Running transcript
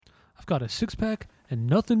got a six-pack and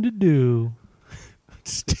nothing to do.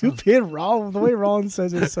 Stupid. The way Rollins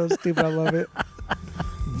says it is so stupid. I love it.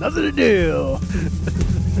 Nothing to do.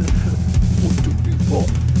 1, 2,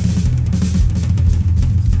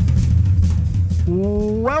 3,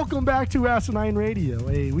 4. Welcome back to Asinine Radio,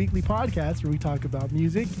 a weekly podcast where we talk about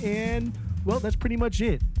music, and, well, that's pretty much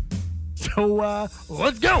it. So,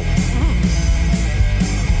 let's go!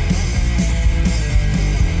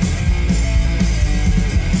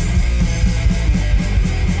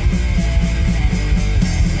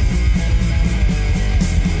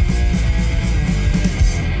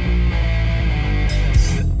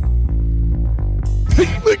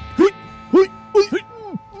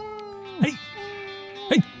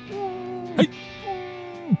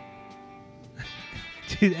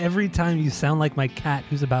 Dude, every time you sound like my cat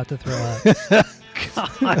who's about to throw up.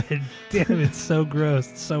 God damn, it's so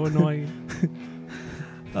gross. It's so annoying.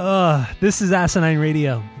 This is Asinine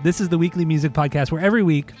Radio. This is the weekly music podcast where every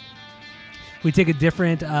week we take a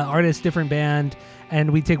different artist, different band,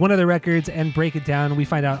 and we take one of their records and break it down. We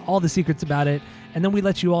find out all the secrets about it, and then we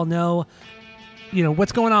let you all know,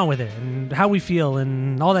 what's going on with it and how we feel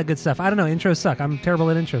and all that good stuff. I don't know. Intros suck. I'm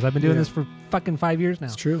terrible at intros. I've been doing this for fucking 5 years now.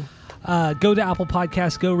 It's true. Go to Apple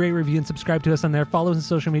Podcasts, go rate, review, and subscribe to us on there. Follow us on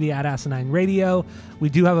social media at Asinine Radio. We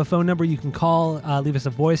do have a phone number you can call, leave us a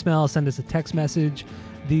voicemail, send us a text message.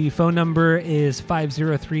 The phone number is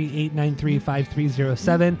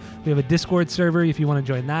 503-893-5307. We have a Discord server. If you want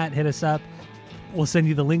to join that, hit us up. We'll send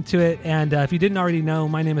you the link to it. And if you didn't already know,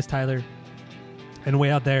 my name is Tyler. And way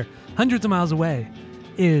out there, hundreds of miles away,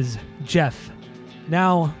 is Jeff.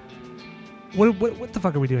 Now, what the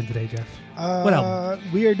fuck are we doing today, Jeff? What else?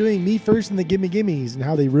 We are doing Me First and the Gimme Gimmes and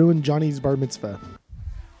how they ruined Johnny's bar mitzvah.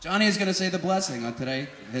 Johnny is going to say the blessing on today,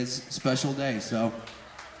 his special day, so.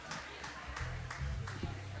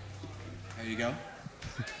 There you go.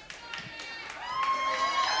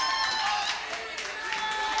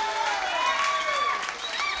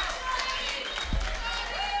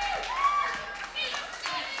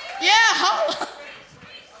 Yeah,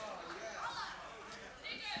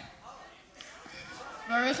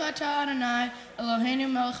 Baruch atah Adonai, Eloheinu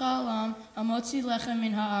melech haolam, hamotzi lechem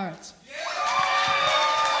min haaretz.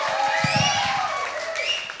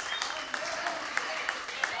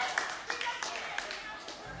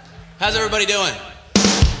 How's everybody doing?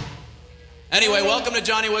 Anyway, welcome to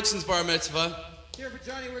Johnny Wixon's bar mitzvah. Here for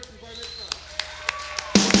Johnny Wixon's bar mitzvah.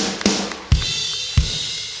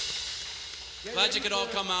 Glad you could all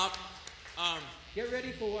come out. Get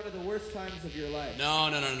ready for one of the worst times of your life. No,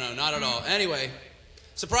 not at all. Anyway,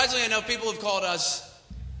 surprisingly enough, people have called us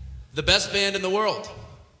the best band in the world.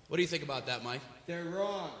 What do you think about that, Mike? They're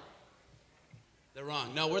wrong. They're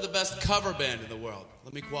wrong. No, we're the best cover band in the world.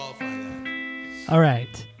 Let me qualify that. All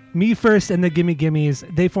right. Me First and the Gimme Gimmes.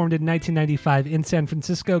 They formed in 1995 in San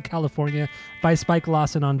Francisco, California, by Spike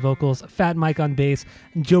Lawson on vocals, Fat Mike on bass,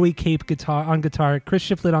 Joey Cape on guitar, Chris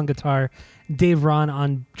Shiflett on guitar, Dave Ron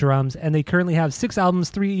on drums, and they currently have 6 albums,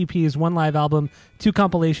 3 EPs, 1 live album, 2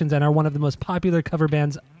 compilations, and are one of the most popular cover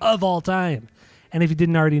bands of all time. And if you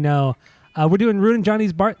didn't already know, we're doing Ruin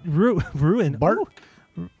Johnny's Bar Mitzvah,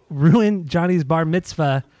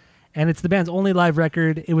 and it's the band's only live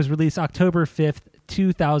record. It was released October 5th,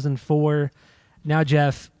 2004. Now,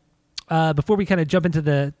 Jeff, before we kind of jump into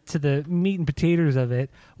the meat and potatoes of it,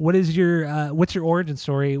 what's your origin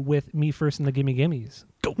story with Me First and the Gimme Gimmes?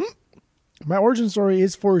 Go. My origin story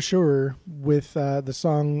is for sure with the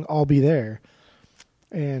song I'll Be There.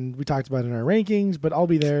 And we talked about it in our rankings, but I'll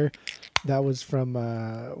Be There, that was from,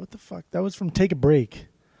 what the fuck? That was from Take a Break.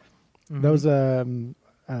 Mm-hmm. That was, I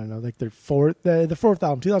don't know, like their fourth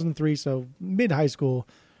album, 2003, so mid-high school.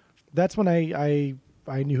 That's when I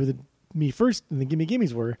knew who the Me First and the Gimme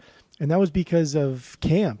Gimmes were. And that was because of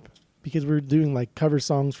camp, because we were doing like cover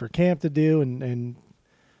songs for camp to do. And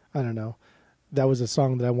I don't know, that was a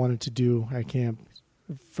song that I wanted to do at camp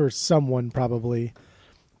for someone probably,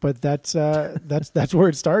 but that's where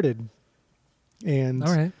it started. And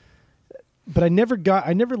all right. But I never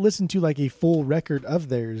listened to like a full record of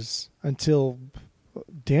theirs until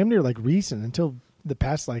damn near like recent, until the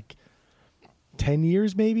past like 10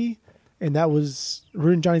 years maybe. And that was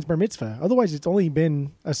Ruin Johnny's Bar Mitzvah. Otherwise, it's only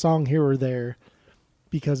been a song here or there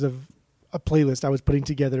because of a playlist I was putting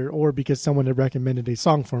together or because someone had recommended a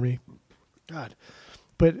song for me. God.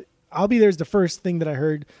 But I'll Be There is the first thing that I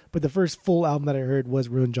heard, but the first full album that I heard was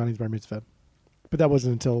Ruin Johnny's Bar Mitzvah. But that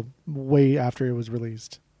wasn't until way after it was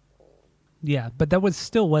released. Yeah, but that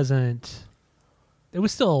wasn't. It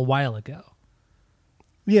was still a while ago.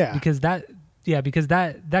 Yeah. Because that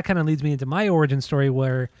kind of leads me into my origin story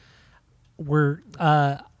where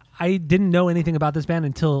I didn't know anything about this band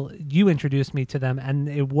until you introduced me to them, and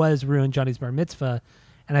it was Ruin Johnny's Bar Mitzvah.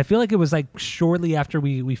 And I feel like it was like shortly after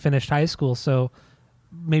we finished high school, so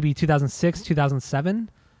maybe 2006, 2007.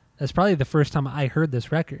 That's probably the first time I heard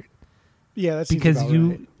this record. Yeah, that's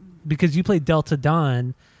because you played Delta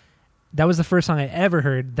Dawn. That was the first song I ever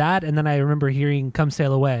heard. That, and then I remember hearing Come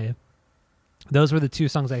Sail Away. Those were the two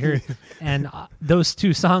songs I heard. And those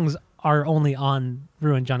two songs are only on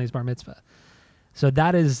Ruin Johnny's Bar Mitzvah. So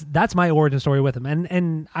that's my origin story with him.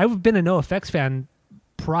 And I've been a NoFX fan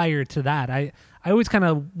prior to that. I always kind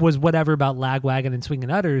of was whatever about Lagwagon and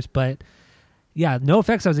Swingin' Utters, but yeah,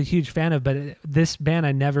 NoFX I was a huge fan of, but this band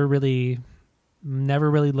I never really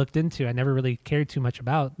looked into. I never really cared too much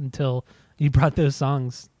about until you brought those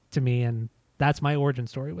songs to me, and that's my origin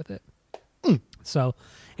story with it. So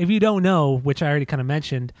if you don't know, which I already kind of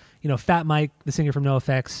mentioned, Fat Mike, the singer from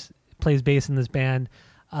NoFX, plays bass in this band.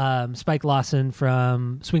 Spike Lawson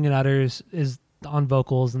from Swingin' Utters is on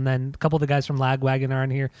vocals, and then a couple of the guys from Lagwagon are on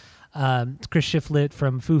here. Chris Shiflett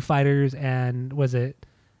from Foo Fighters, and was it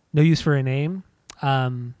No Use for a Name?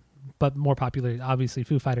 But more popular, obviously,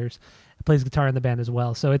 Foo Fighters plays guitar in the band as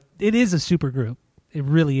well. So it is a super group. It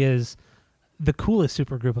really is the coolest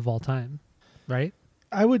super group of all time, right?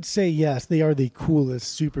 I would say yes, they are the coolest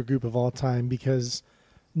super group of all time because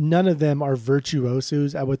none of them are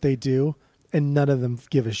virtuosos at what they do, and none of them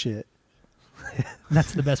give a shit.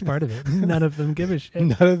 That's the best part of it. None of them give a shit.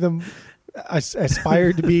 None of them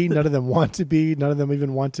aspire to be. None of them want to be. None of them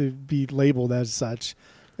even want to be labeled as such.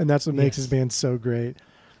 And that's what makes this band so great.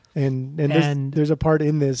 And there's a part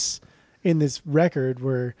in this record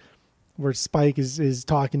where Spike is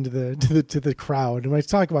talking to the crowd. And when I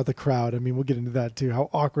talk about the crowd, I mean, we'll get into that too, how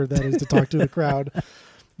awkward that is to talk to the crowd.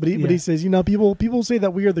 But he says, people say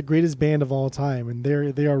that we are the greatest band of all time, and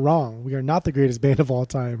they are wrong. We are not the greatest band of all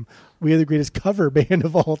time. We are the greatest cover band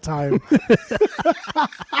of all time.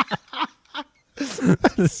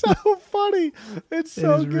 It's so funny. It's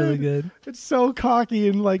so good. Really good. It's so cocky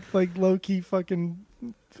and like low key fucking.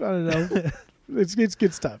 I don't know. It's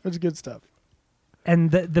good stuff. It's good stuff. And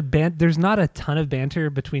the band, there's not a ton of banter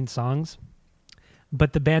between songs,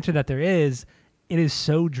 but the banter that there is, it is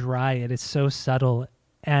so dry. It is so subtle.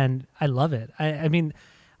 And I love it. I mean,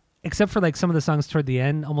 except for like some of the songs toward the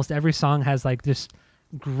end, almost every song has like just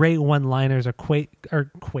great one-liners or great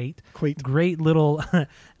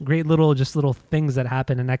little just little things that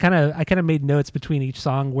happen. And I kind of made notes between each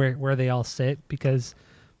song where they all sit because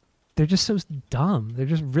they're just so dumb. They're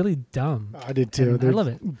just really dumb. I did too. I love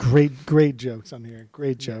it. Great jokes on here.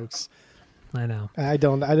 Great jokes. I know. I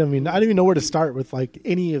don't even know where to start with like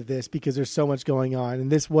any of this because there's so much going on.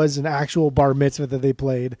 And this was an actual bar mitzvah that they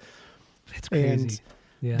played. It's crazy.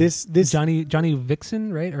 And this Johnny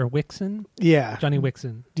Vixen, right? Or Wixen? Yeah. Johnny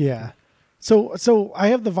Wixen. Yeah. So I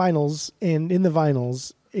have the vinyls, and in the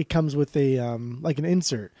vinyls it comes with a like an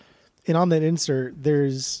insert. And on that insert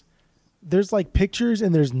there's like pictures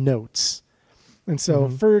and there's notes. And so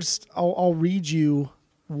first I'll read you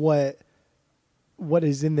what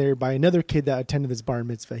is in there by another kid that attended this bar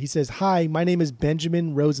mitzvah. He says, "Hi, my name is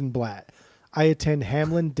Benjamin Rosenblatt. I attend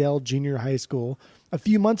Hamlin Dell Junior High School. A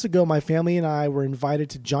few months ago, my family and I were invited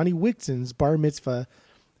to Johnny Wixen's bar mitzvah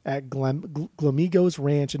at Glamigos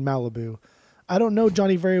Ranch in Malibu. I don't know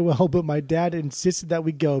Johnny very well, but my dad insisted that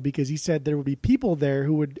we go because he said there would be people there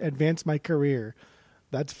who would advance my career."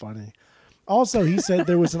 That's funny. Also, he said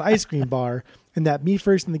there was an ice cream bar and that Me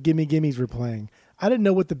First and the Gimme Gimmes were playing. I didn't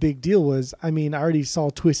know what the big deal was. I mean, I already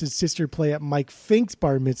saw Twisted's sister play at Mike Fink's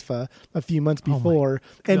bar mitzvah a few months before,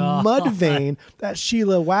 and Mudvayne at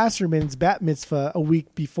Sheila Wasserman's bat mitzvah a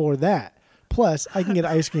week before that. Plus, I can get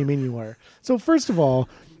ice cream anywhere. So first of all,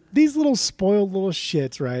 these little spoiled little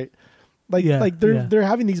shits, right? They're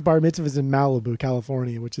having these bar mitzvahs in Malibu,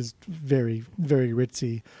 California, which is very, very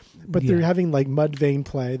ritzy. But they're having like Mudvayne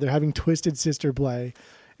play. They're having Twisted Sister play.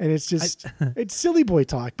 And it's just, it's silly boy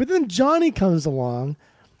talk. But then Johnny comes along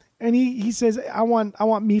and he says, I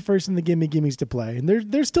want Me First and the Gimme Gimmes to play. And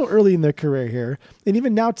they're still early in their career here. And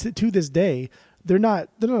even now to this day, they're not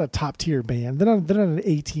a top tier band. They're not an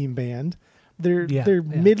A-team band. They're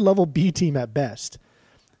mid-level B team at best.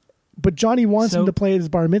 But Johnny wants him to play at his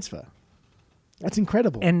bar mitzvah. That's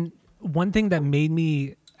incredible. And one thing that made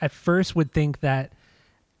me at first would think that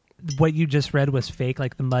what you just read was fake,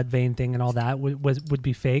 like the Mudvayne thing and all that would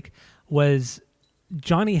be fake, was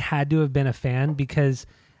Johnny had to have been a fan because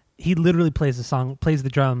he literally plays the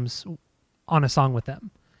drums on a song with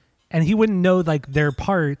them. And he wouldn't know like their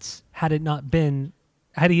parts had he not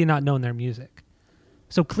known their music.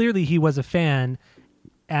 So clearly he was a fan,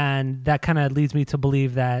 and that kind of leads me to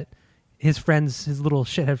believe that his friends, his little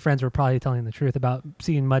shithead friends, were probably telling the truth about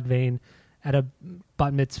seeing Mudvayne at a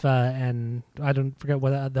bat mitzvah, and I don't forget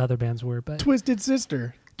what the other bands were, but Twisted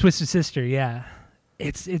Sister. Twisted Sister, yeah.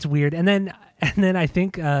 It's weird. And then I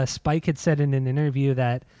think Spike had said in an interview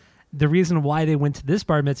that the reason why they went to this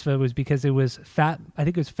bar mitzvah was because it was Fat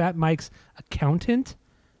Mike's accountant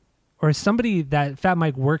or somebody that Fat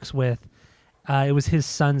Mike works with. It was his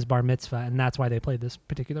son's bar mitzvah, and that's why they played this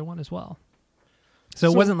particular one as well. So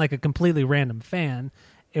it wasn't like a completely random fan.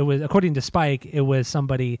 It was, according to Spike, it was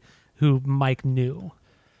somebody who Mike knew.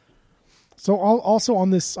 So also on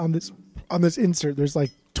this insert, there's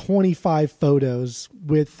like 25 photos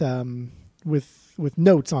with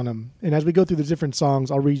notes on them. And as we go through the different songs,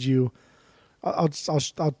 I'll read you. I'll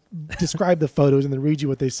describe the photos and then read you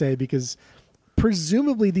what they say, because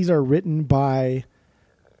presumably these are written by,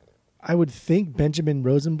 I would think, Benjamin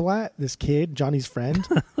Rosenblatt, this kid, Johnny's friend.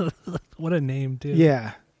 What a name, dude.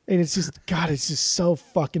 Yeah. And it's just, God, it's just so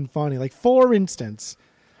fucking funny. Like, for instance,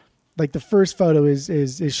 like the first photo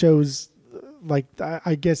it shows, like,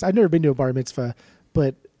 I guess I've never been to a bar mitzvah,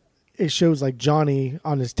 but it shows like Johnny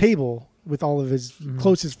on his table with all of his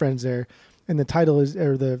closest friends there. And the title is,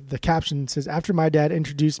 or the caption says, "After my dad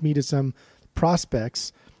introduced me to some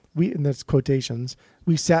prospects, and that's quotations,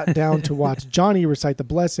 we sat down to watch Johnny recite the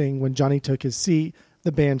blessing. When Johnny took his seat,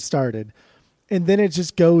 the band started." And then it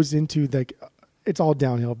just goes into it's all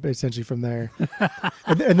downhill essentially from there.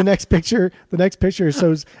 and the next picture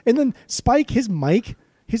shows, and then Spike, his mic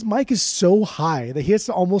is so high that he has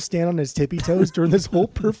to almost stand on his tippy toes during this whole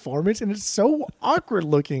performance. And it's so awkward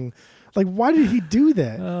looking. Like, why did he do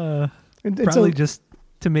that? Probably just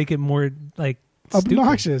to make it more like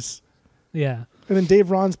obnoxious. Stupid. Yeah. And then Dave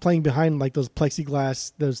Ron's playing behind like those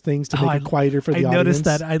plexiglass, those things to make it quieter for the audience. I noticed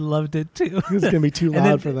that. I loved it too. It's going to be too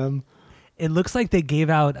loud for them. It looks like they gave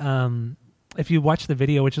out, if you watch the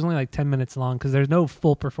video, which is only like 10 minutes long, because there's no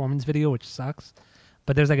full performance video, which sucks,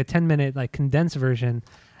 but there's like a 10-minute like condensed version,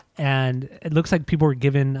 and it looks like people were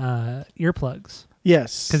given earplugs.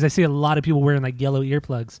 Yes. Because I see a lot of people wearing like yellow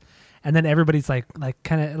earplugs. And then everybody's like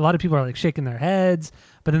kind of, a lot of people are like shaking their heads,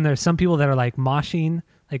 but then there's some people that are like moshing,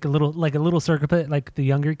 like a little circuit, like the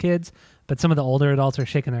younger kids, but some of the older adults are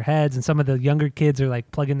shaking their heads, and some of the younger kids are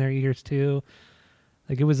like plugging their ears too.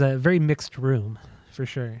 Like, it was a very mixed room for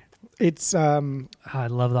sure. It's I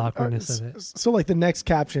love the awkwardness of it. So like the next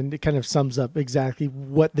caption, it kind of sums up exactly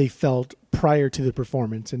what they felt prior to the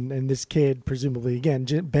performance. And this kid, presumably again,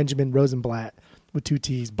 Benjamin Rosenblatt with 2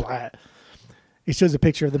 T's, Blatt. It shows a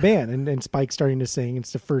picture of the band and Spike starting to sing.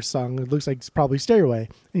 It's the first song. It looks like it's probably Stairway. And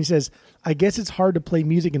he says, "I guess it's hard to play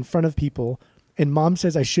music in front of people. And Mom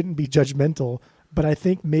says I shouldn't be judgmental, but I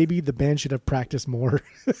think maybe the band should have practiced more."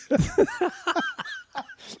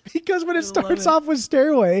 Because when it starts off with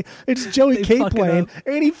Stairway, it's Joey K playing,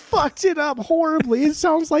 and he fucks it up horribly. It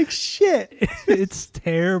sounds like shit. It's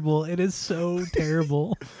terrible. It is so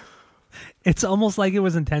terrible. It's almost like it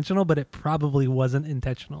was intentional, but it probably wasn't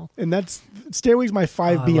intentional. And that's Stairway's my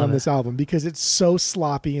 5B on this album, because it's so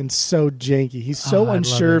sloppy and so janky. He's so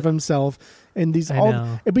unsure of himself, and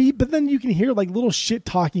but then you can hear like little shit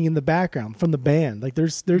talking in the background from the band. Like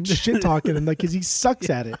there's shit talking, and like because he sucks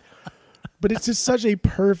at it. But it's just such a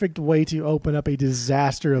perfect way to open up a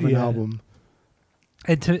disaster of an album.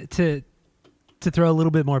 And to throw a little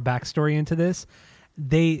bit more backstory into this,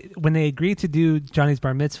 when they agreed to do Johnny's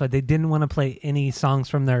Bar Mitzvah, they didn't want to play any songs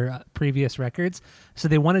from their previous records. So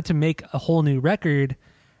they wanted to make a whole new record,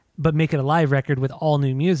 but make it a live record with all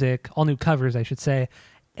new music, all new covers, I should say.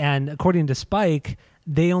 And according to Spike,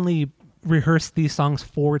 they only rehearsed these songs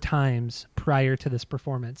 4 times prior to this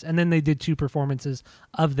performance. And then they did 2 performances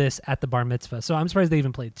of this at the Bar Mitzvah. So I'm surprised they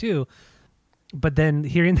even played 2. But then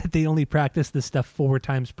hearing that they only practiced this stuff 4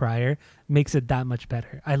 times prior makes it that much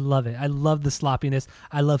better. I love it. I love the sloppiness.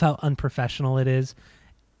 I love how unprofessional it is.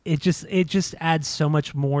 It just adds so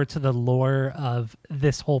much more to the lore of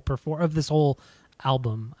this whole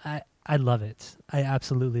album. I love it. I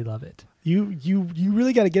absolutely love it. You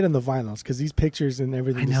really got to get in the vinyls, because these pictures and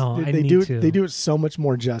everything. I know. They do it so much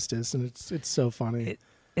more justice, and it's so funny.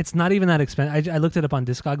 It's not even that expensive. I looked it up on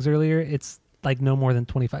Discogs earlier. It's like no more than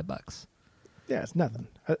 $25. Yeah, it's nothing.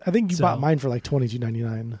 I think you bought mine for like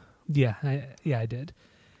 $22.99. Yeah, I did.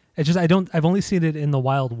 It's just I've only seen it in the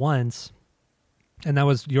wild once, and that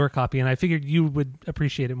was your copy, and I figured you would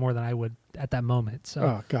appreciate it more than I would at that moment. So,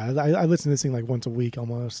 oh god, I listen to this thing like once a week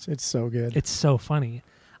almost. It's so good. It's so funny.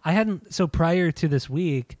 Prior to this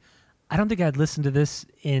week, I don't think I'd listened to this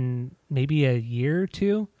in maybe a year or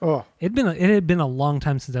 2. Oh, it had been a long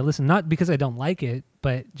time since I listened. Not because I don't like it,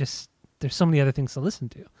 but just there's so many other things to listen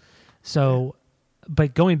to. So,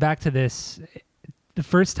 but going back to this, the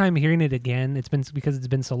first time hearing it again, it's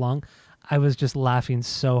been so long. I was just laughing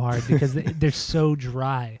so hard because they're so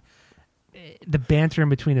dry. The banter in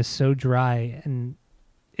between is so dry, and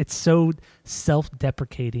it's so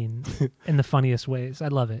self-deprecating in the funniest ways. I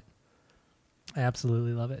love it. I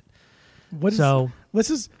absolutely love it. Let's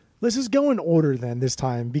just go in order then this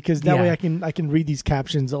time, because that way I can read these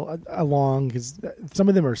captions along, because some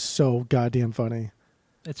of them are so goddamn funny.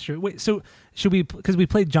 That's true. Wait, so should we? Because we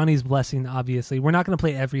played Johnny's Blessing. Obviously, we're not going to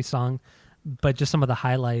play every song, but just some of the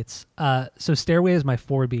highlights. So Stairway is my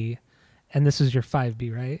 4B, and this is your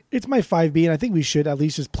 5B, right? It's my 5B, and I think we should at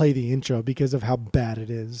least just play the intro because of how bad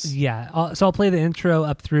it is. Yeah. So I'll play the intro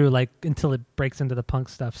up through until it breaks into the punk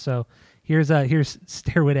stuff. So here's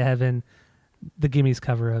Stairway to Heaven, the Gimmes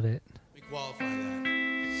cover of it. We qualify that.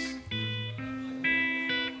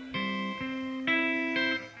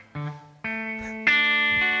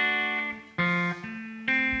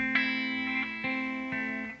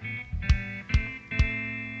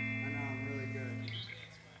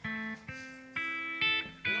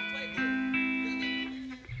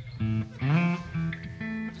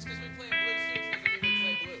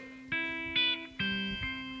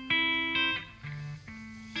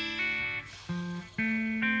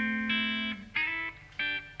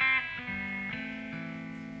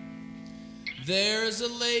 There's a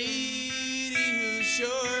lady who's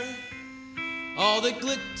sure all that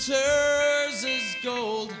glitters is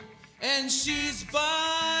gold, and she's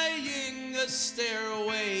buying a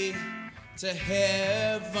stairway to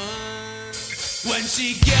heaven. When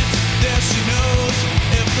she gets there, she knows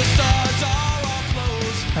if the stars are all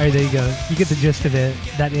closed. All right, there you go. You get the gist of it.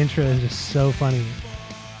 That intro is just so funny.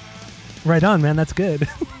 Right on, man. That's good.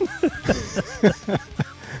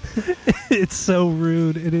 It's so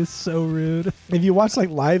rude. It is so rude. If you watch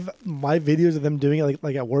live videos of them doing it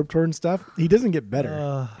like at Warped Tour and stuff, he doesn't get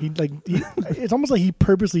better. It's almost like he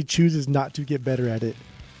purposely chooses not to get better at it.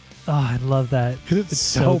 Oh, I love that. Because it's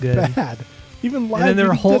so good. Bad. Even live,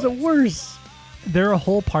 he does it worse. There are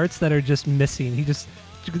whole parts that are just missing. He just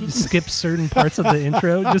skips certain parts of the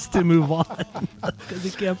intro just to move on because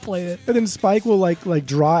he can't play it. And then Spike will like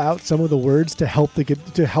draw out some of the words to help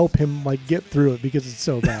him get through it because it's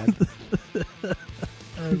so bad.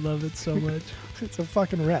 I love it so much. It's a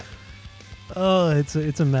fucking wreck. Oh, it's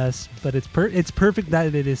a mess, but it's perfect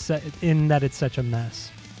that it is that it's such a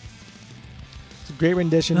mess. It's a great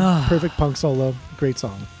rendition, perfect punk solo, great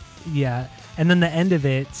song. Yeah, and then the end of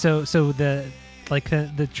it. So the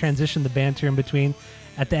the transition, the banter in between.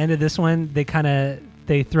 At the end of this one, they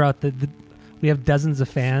throw out we have dozens of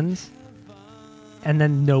fans, and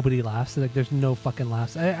then nobody laughs. There's no fucking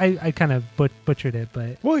laughs. I kind of butchered it,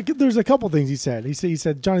 but there's a couple things he said. He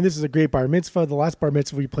said, Johnny, this is a great bar mitzvah. The last bar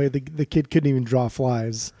mitzvah we played, the kid couldn't even draw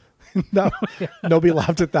flies. Nobody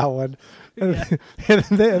laughed at that one. Yeah. And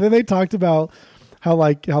then they talked about how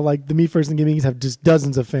the Me First and Gimmes have just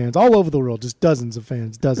dozens of fans all over the world, just dozens of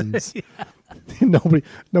fans, dozens. Yeah.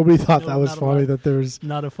 Nobody thought that was funny. That there was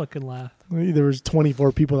not a fucking laugh. There was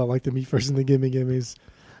 24 people that liked the Me First and the Gimmes.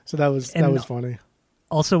 So that was funny.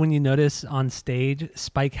 Also, when you notice on stage,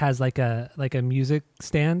 Spike has like a music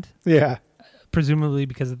stand. Yeah. Presumably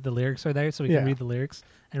because the lyrics are there, so we can read the lyrics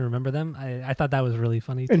and remember them. I thought that was really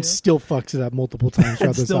funny too. And still fucks it up multiple times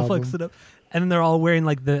throughout this album. Fucks it up. And then they're all wearing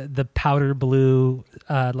the powder blue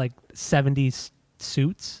 70s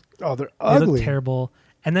suits. Oh, they're ugly. They look terrible.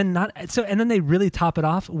 And then they really top it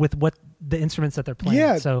off with what the instruments that they're playing.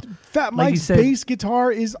 Yeah, so Fat Mike's bass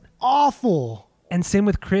guitar is awful. And same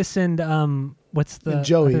with Chris and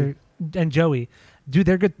Joey. And Joey. Dude,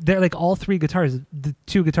 they're like all three guitars, the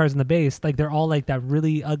two guitars and the bass, they're all like that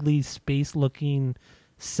really ugly space looking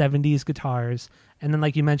 70s guitars. And then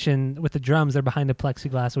like you mentioned with the drums, they're behind a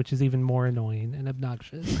plexiglass, which is even more annoying and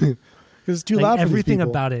obnoxious. Because it's too loud for everything these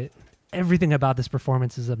people. about it. Everything about this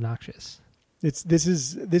performance is obnoxious. This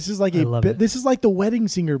is like the wedding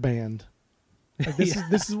singer band.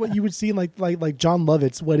 This is what you would see in like John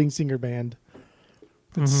Lovett's wedding singer band.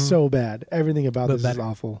 It's so bad. Everything about this is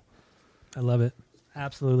awful. I love it.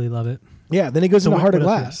 Absolutely love it. Yeah. Then it goes into Heart of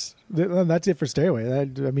Glass. That's it for Stairway.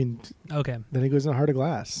 Okay. Then it goes into Heart of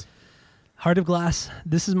Glass. Heart of Glass.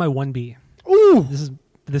 This is my 1B. Ooh. This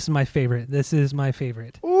is my favorite. This is my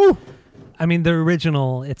favorite. Ooh. I mean, the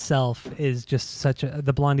original itself is just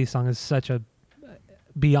the Blondie song is such a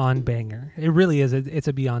beyond banger. It really is. It's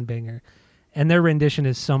a beyond banger. And their rendition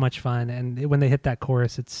is so much fun. And when they hit that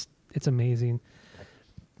chorus, it's amazing.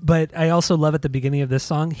 But I also love at the beginning of this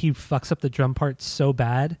song, he fucks up the drum part so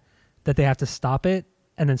bad that they have to stop it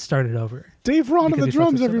and then start it over. Dave Ron on the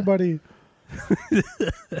drums, everybody.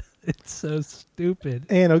 It's so stupid.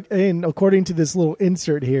 And according to this little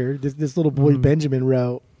insert here, this little boy Benjamin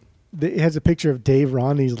wrote, it has a picture of Dave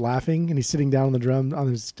Ron. And he's laughing and he's sitting down on the drum on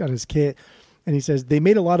his kit, and he says they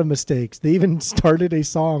made a lot of mistakes. They even started a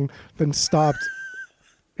song, then stopped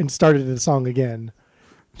and started the song again.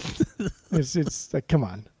 It's like, come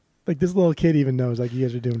on. Like, this little kid even knows, like, you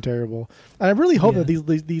guys are doing terrible. And I really hope that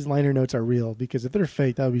these liner notes are real, because if they're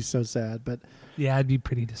fake, that would be so sad. But yeah, I'd be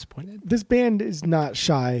pretty disappointed. This band is not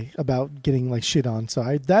shy about getting, like, shit on,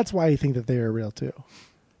 so that's why I think that they are real too.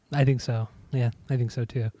 I think so. Yeah, I think so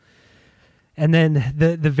too. And then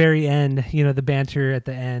the very end, the banter at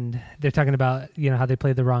the end, they're talking about, how they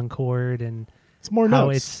played the wrong chord, and it's more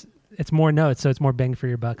notes. It's more notes, so it's more bang for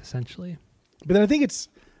your buck, essentially. But then I think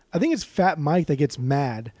it's Fat Mike that gets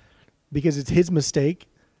mad because it's his mistake,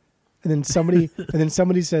 and then somebody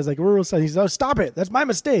says, like, we're real sad. He says, "Oh, stop it! That's my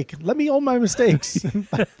mistake. Let me own my mistakes."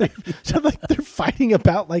 So like they're fighting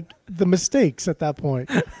about, like, the mistakes at that point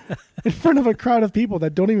in front of a crowd of people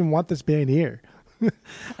that don't even want this band here.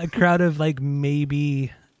 A crowd of, like,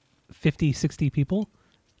 maybe 50, 60 people,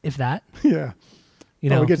 if that. Yeah.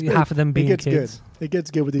 Half of them being kids. Good. It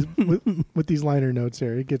gets good with these with these liner notes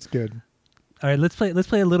here. It gets good. All right, let's play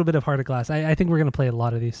a little bit of Heart of Glass. I think we're gonna play a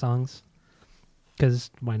lot of these songs,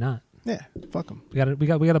 because why not? Yeah, fuck them. We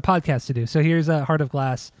got a podcast to do. So here's a Heart of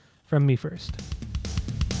Glass from me first.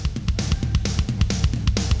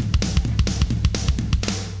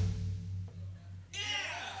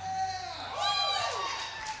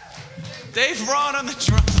 Dave Ron on the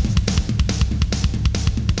drum.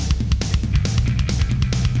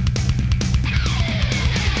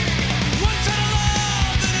 Once had a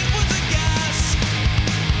love and it was a gas.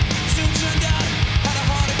 Soon turned out had a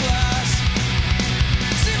heart of glass.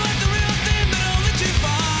 Seemed like the real thing, but only too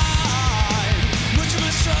fine. Much of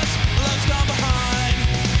mistrust, love's gone behind.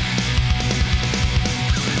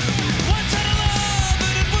 Once had a love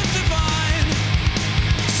and it was divine.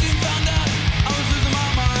 Soon found out I was losing my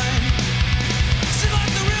mind. Seemed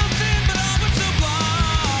like the real thing, but I was so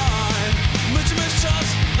blind. Much of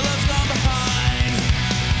mistrust, love's gone behind.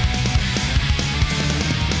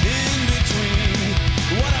 In between,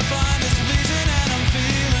 what I find is pleasing and I'm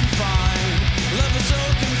feeling fine. Love is so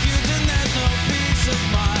confusing, there's no peace of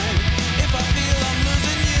mind. If I feel I'm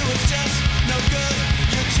losing you, it's just no good.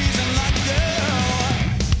 You're teasing like a girl.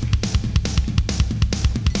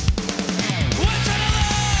 Once had a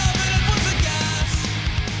love and it was a gas.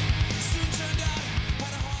 Soon turned out had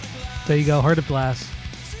a heart of glass. There you go, Heart of Glass.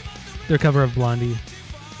 Their cover of Blondie.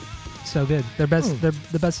 So good. They're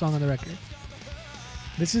the best song on the record.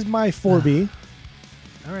 This is my 4B.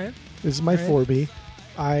 All right. This is my All right. 4B.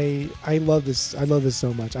 I love this. I love this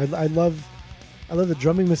so much. I love the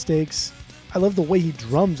drumming mistakes. I love the way he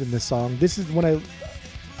drums in this song. This is when I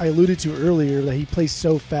alluded to earlier that he plays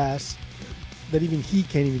so fast that even he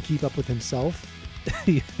can't even keep up with himself.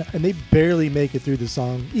 Yeah. And they barely make it through the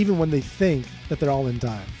song, even when they think that they're all in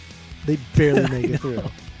time. They barely make it through.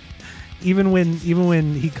 Even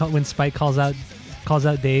when Spike calls out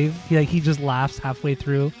Dave, he just laughs halfway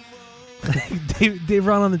through. Dave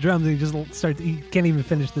Ron on the drums, and he can't even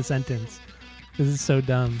finish the sentence. This is so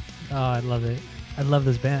dumb. Oh, I love it. I love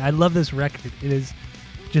this band. I love this record. It is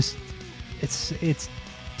just, it's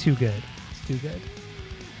too good. It's too good.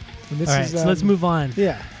 And this All right, so let's move on.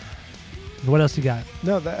 Yeah. What else you got?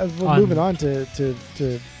 No, we're moving on to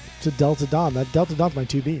Delta Dawn. That Delta Dawn's my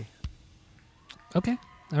 2B. Okay.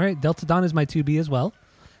 All right. Delta Dawn is my 2B as well.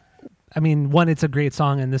 I mean, one, it's a great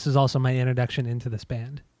song, and this is also my introduction into this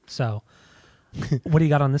band. So, what do you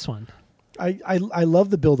got on this one? I love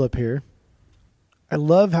the build up here. I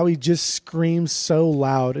love how he just screams so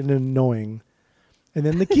loud and annoying, and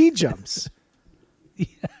then the key jumps. Yeah.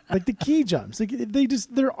 Like the key jumps. Like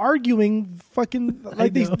they're arguing. Fucking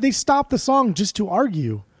like they stopped the song just to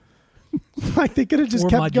argue. Like they could have just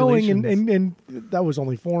kept going, and that was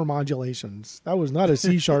only 4 modulations. That was not a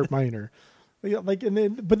C sharp minor. Like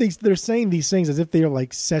but they're saying these things as if they are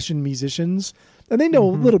like session musicians, and they know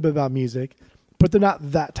a little bit about music, but they're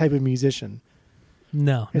not that type of musician.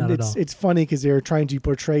 No, and not at all. It's funny because they're trying to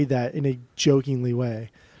portray that in a jokingly way,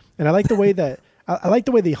 and I like the way that I like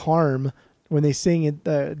the way they harm when they sing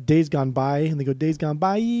it. Days Gone By, and they go Days Gone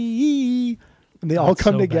By. And they all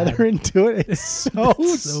come together and do it. It's so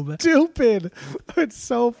stupid. It's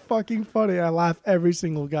so fucking funny. I laugh every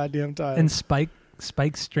single goddamn time. And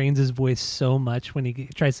Spike strains his voice so much when he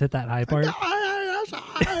tries to hit that high part.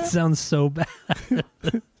 It sounds so bad.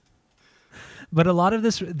 But a lot of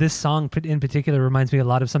this song in particular reminds me a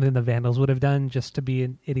lot of something the Vandals would have done just to be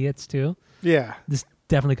idiots too. Yeah. This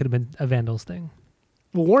definitely could have been a Vandals thing.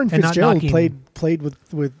 Well, Warren Fitzgerald played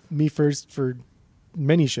with Me First for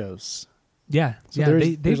many shows. Yeah, So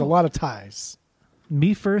yeah. there's a lot of ties.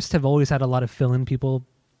 Me First have always had a lot of fill-in people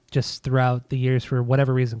just throughout the years for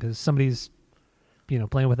whatever reason, because somebody's,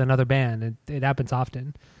 playing with another band. It happens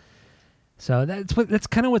often. So that's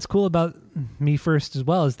kind of what's cool about Me First as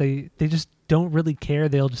well, is they just don't really care.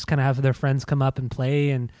 They'll just kind of have their friends come up and play.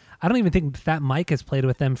 And I don't even think Fat Mike has played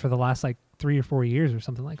with them for the last 3 or 4 years or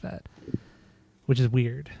something like that, which is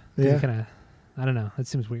weird. Yeah. I don't know. It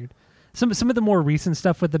seems weird. Some of the more recent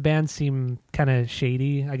stuff with the band seem kind of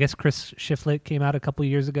shady. I guess Chris Shiflett came out a couple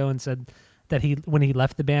years ago and said that when he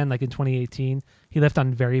left the band, in 2018, he left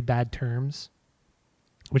on very bad terms,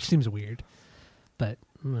 which seems weird. But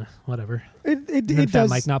whatever. It Fat does.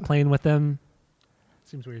 Mike not playing with them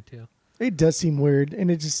seems weird too. It does seem weird,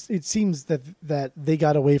 and it seems that they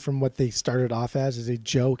got away from what they started off as a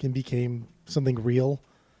joke and became something real,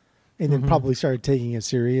 and then probably started taking it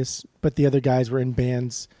serious. But the other guys were in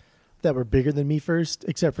bands that were bigger than Me First,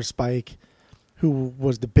 except for Spike, who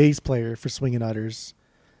was the bass player for Swingin' Utters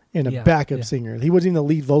and a backup singer. He wasn't even the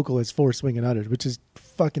lead vocalist for Swingin' Utters, which is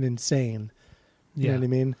fucking insane. You know what I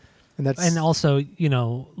mean? And also,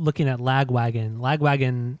 looking at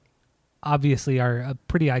Lagwagon obviously are a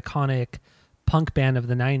pretty iconic punk band of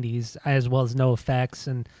the 90s, as well as No Effects.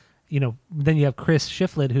 And, then you have Chris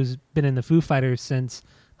Shiflett, who's been in the Foo Fighters since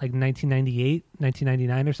 1998,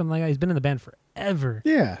 1999 or something like that. He's been in the band forever.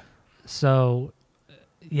 Yeah. So,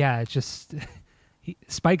 yeah, it's just...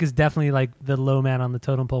 Spike is definitely the low man on the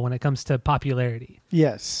totem pole when it comes to popularity.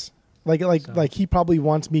 Yes. Like he probably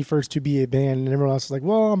wants Me First to be a band, and everyone else is like,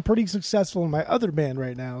 well, I'm pretty successful in my other band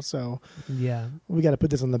right now, so yeah, we got to put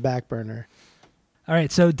this on the back burner. All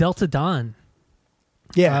right, so Delta Dawn.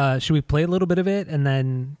 Yeah. Should we play a little bit of it and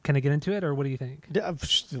then kind of get into it, or what do you think?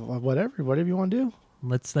 Whatever you want to do.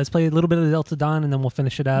 Let's play a little bit of Delta Dawn, and then we'll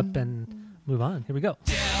finish it up and move on. Here we go.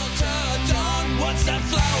 Delta Dawn, what's that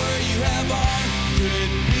flower you have on? Could it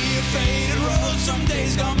be a faded rose from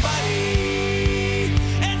days gone by?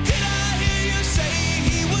 And did I hear you say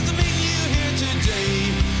he was meeting you here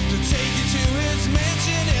today to take you to his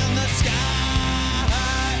mansion in the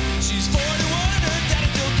sky? She's 41, her daddy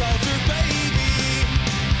still calls her baby.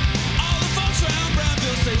 All the folks around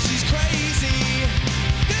Brownville say she's crazy.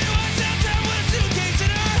 They walks downtown with a suitcase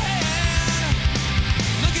in her hand,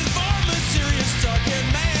 looking for a mysterious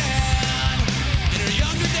dark-haired man. In her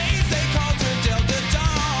younger days they called her Delta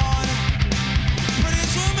Dawn,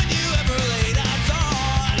 prettiest woman you ever laid eyes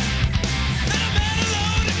on. Then a man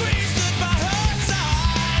alone in Greece stood by her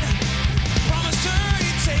side, promised her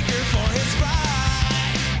he'd take her for his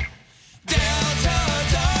bride. Delta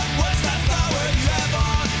Dawn, what's that flower you have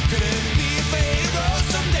on? Could it be a faded rose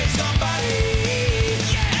from days gone by?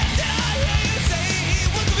 And did I hear you say he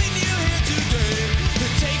was meeting you here today to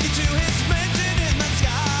take you to his mansion in the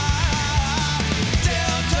sky?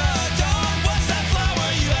 Delta Dawn, what's that flower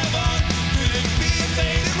you have on? Could it be a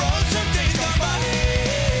faded rose from days gone by?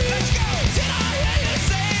 Let's go! Did I hear you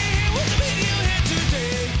say he was meeting you here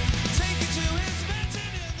today to take you to his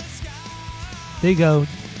mansion in the sky? There you go,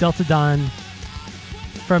 Delta Dawn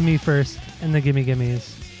from Me First and the Gimme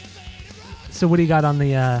Gimmes. So what do you got on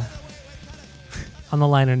the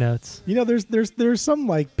liner notes? There's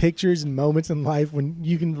some pictures and moments in life when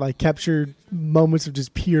you can capture moments of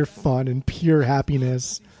just pure fun and pure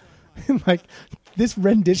happiness. And this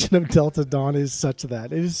rendition of Delta Dawn is such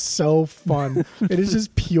that. It is so fun. It is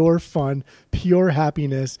just pure fun, pure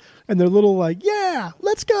happiness. And they're little yeah,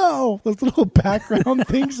 let's go. Those little background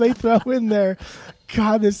things they throw in there.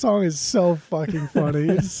 God, this song is so fucking funny.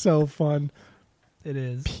 It's so fun. It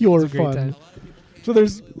is Pure It's a great fun. time. So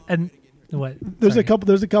there's There's a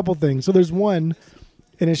couple things. So there's one,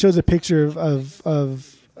 and it shows a picture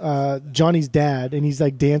of Johnny's dad, and he's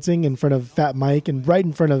dancing in front of Fat Mike and right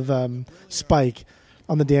in front of Spike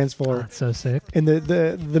on the dance floor. That's so sick. And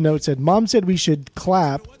the note said, "Mom said we should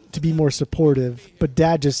clap to be more supportive, but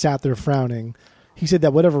Dad just sat there frowning. He said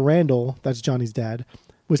that whatever Randall, that's Johnny's dad,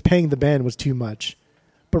 was paying the band was too much.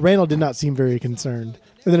 But Randall did not seem very concerned."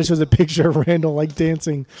 And then it shows a picture of Randall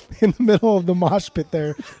dancing in the middle of the mosh pit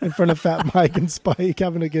there in front of Fat Mike and Spike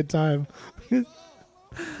having a good time.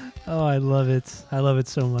 Oh, I love it. I love it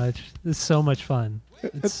so much. It's so much fun.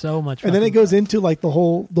 It's so much fun. And then it goes into the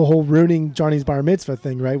whole ruining Johnny's bar mitzvah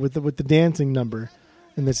thing, right? With the dancing number.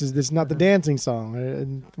 And this is not the dancing song,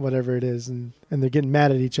 and whatever it is, and they're getting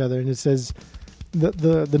mad at each other. And it says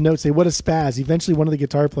the notes say, "What a spaz." Eventually one of the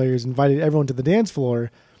guitar players invited everyone to the dance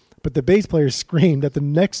floor, but the bass player screamed that the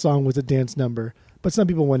next song was a dance number. But some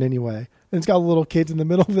people went anyway. And it's got little kids in the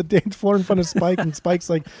middle of the dance floor in front of Spike, and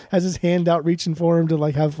Spike's has his hand out reaching for him to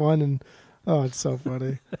have fun, and oh, it's so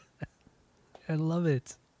funny. I love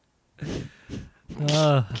it.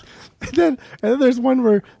 And then there's one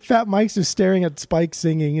where Fat Mike's just staring at Spike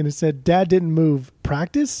singing, and it said, "Dad didn't move.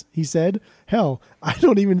 Practice?" He said, "Hell, I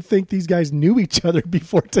don't even think these guys knew each other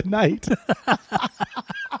before tonight."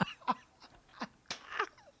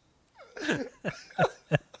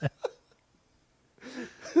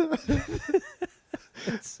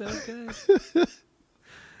 It's so good.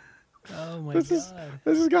 Oh my This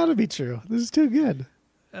has got to be true. This is too good.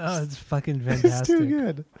 Oh, it's fucking It's fantastic. too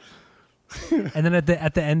good. And then at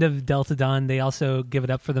the end of Delta Dawn, they also give it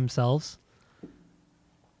up for themselves.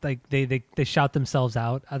 Like they shout themselves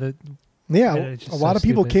out. Yeah, It's a just lot so of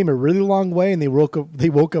people stupid. came a really long way, and they woke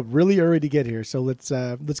up really early to get here. So let's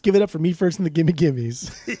give it up for me first in the Gimme Gimmes.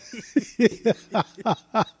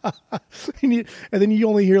 And then you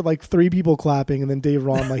only hear like 3 people clapping, and then Dave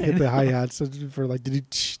Ron like hit the hi hats for like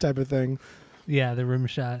type of thing. Yeah, the room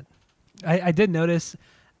shot. I did notice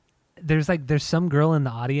there's some girl in the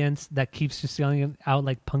audience that keeps just yelling out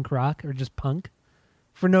like punk rock or just punk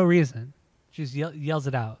for no reason. She just yells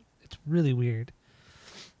it out. It's really weird.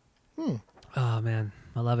 Oh man,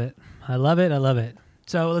 I love it. I love it. I love it.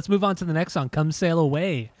 So let's move on to the next song, "Come Sail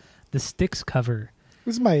Away," the Styx cover.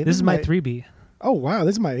 This is my 3B. Oh wow,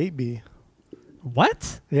 this is my 8B.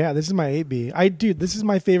 What? Yeah, this is my 8B. This is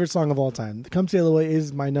my favorite song of all time. "Come Sail Away"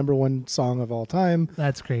 is my number 1 song of all time.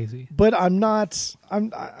 That's crazy. But I'm not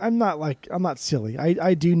silly.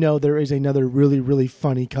 I do know there is another really, really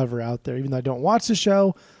funny cover out there. Even though I don't watch the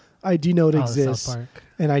show, I do know it exists. South Park.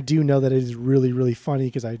 And I do know that it is really, really funny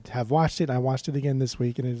because I have watched it. And I watched it again this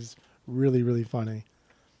week, and it is really, really funny.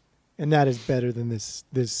 And that is better than this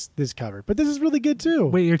cover. But this is really good too.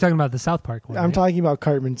 Wait, you're talking about the South Park one? I'm right? talking about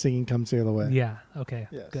Cartman singing "Come Sail Away." Yeah. Okay.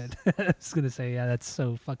 Yes. Good. I was gonna say, yeah, that's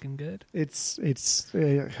so fucking good. It's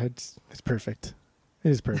perfect.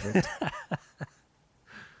 It is perfect.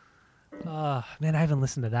 Oh man, I haven't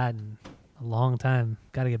listened to that in a long time.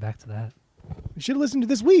 Got to get back to that. You should have listened to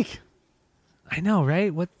this week. I know,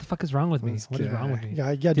 right? What the fuck is wrong with me? What is wrong with me?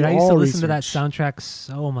 Yeah, Dude, I used to listen to that soundtrack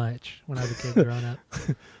so much when I was a kid growing up.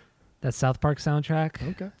 That South Park soundtrack.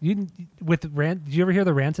 Okay. Did you ever hear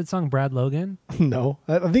the Rancid song "Brad Logan"? No,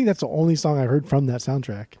 I think that's the only song I heard from that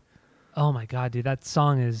soundtrack. Oh my god, dude, that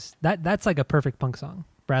song is that's like a perfect punk song,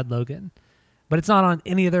 "Brad Logan," but it's not on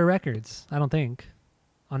any of their records. I don't think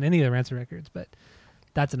on any of the Rancid records, but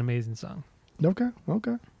that's an amazing song. Okay.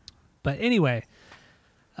 But anyway,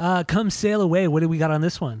 "Come Sail Away." What do we got on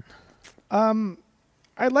this one?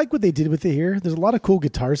 I like what they did with it here. There's a lot of cool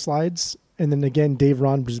guitar slides, and then again, Dave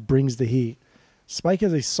Ron just brings the heat. Spike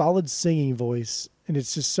has a solid singing voice, and it's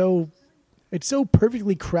so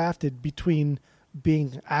perfectly crafted between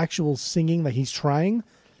being actual singing like he's trying,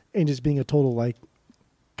 and just being a total like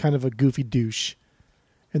kind of a goofy douche.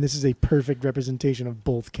 And this is a perfect representation of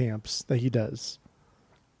both camps that he does.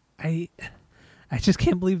 I just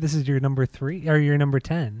can't believe this is your number 3 or your number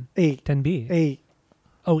 10. 8. 10B. 8.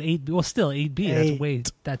 Oh, 8. Well, still 8B.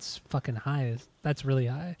 Eight. That's fucking high. That's really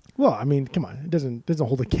high. Well, I mean, come on. It doesn't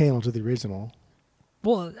hold a candle to the original.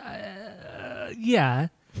 Well, yeah,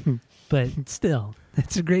 but still,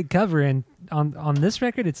 it's a great cover. And on this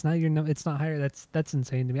record, it's not it's not higher. That's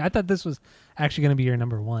insane to me. I thought this was actually going to be your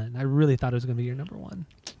number 1. I really thought it was going to be your number 1.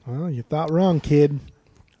 Well, you thought wrong, kid. I'm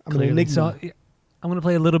an Clearly. enigma. So I'm going to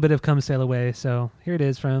play a little bit of "Come Sail Away." So here it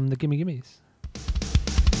is from the Gimme Gimmes.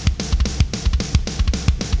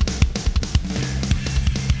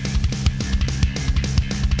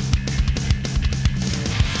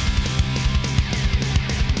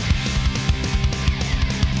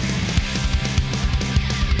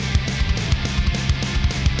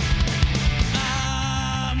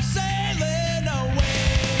 I'm sailing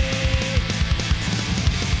away,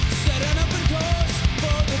 setting up a course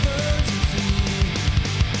for the Virgin Sea.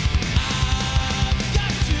 I've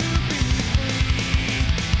got to be free,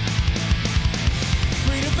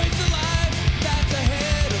 free to face the life that's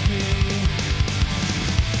ahead of me.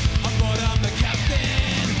 Aboard, I'm the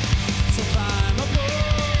captain, so climb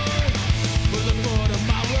aboard. We'll look for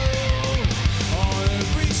tomorrow on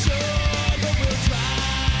every shore, but we'll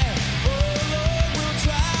try, oh Lord, we'll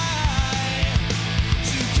try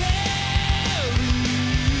to carry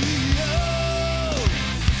on.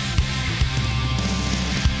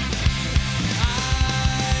 I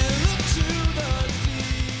look to the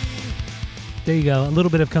sea. There you go. A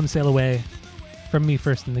little bit of "Come Sail Away" from me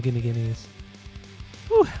first in the Gimme Gimmes.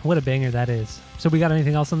 Whew, what a banger that is. So we got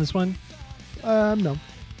anything else on this one? No.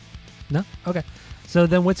 No? Okay. So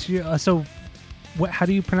then what's your... how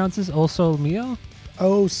do you pronounce this? "O Sol Mio"?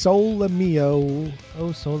 Oh, Sole Mio.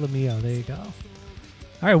 "O Sol Mio." There you go. All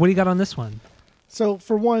right. What do you got on this one? So,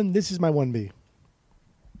 for one, this is my 1B.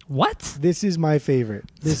 What? This is my favorite.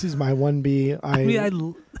 This is my 1B.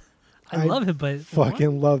 I love it, but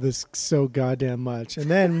fucking love this so goddamn much.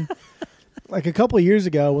 And then, like a couple of years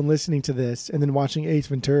ago, when listening to this, and then watching Ace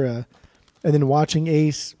Ventura, and then watching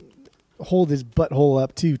Ace hold his butthole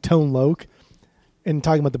up to Tone Loc, and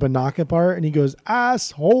talking about the Banaka part, and he goes,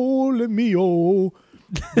 "Asshole mio."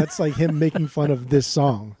 That's like him making fun of this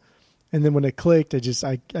song. And then when it clicked,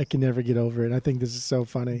 I can never get over it. I think this is so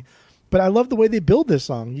funny. But I love the way they build this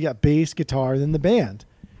song. You got bass, guitar, then the band.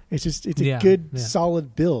 It's a good,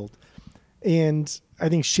 solid build. And I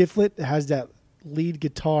think Shiflet has that lead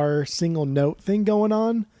guitar single note thing going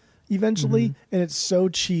on eventually. And it's so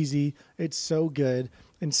cheesy. It's so good.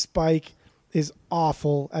 And Spike is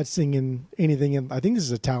awful at singing anything in, I think this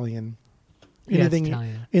is Italian. Anything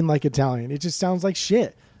Italian. in like Italian. It just sounds like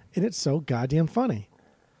shit. And it's so goddamn funny.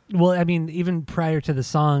 Well, I mean, even prior to the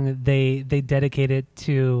song, they dedicate it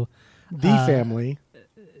to the family.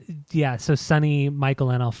 Yeah, so Sonny, Michael,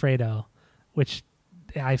 and Alfredo, which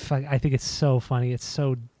I think it's so funny. It's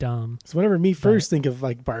so dumb. So whenever me first think of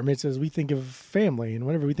like bar mitzvahs, we think of family. And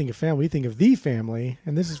whenever we think of family, we think of the family.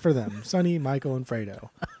 And this is for them. Sonny, Michael, and Fredo.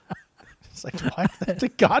 It's like, what? That's a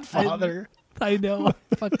Godfather. I know.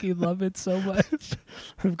 I fucking love it so much.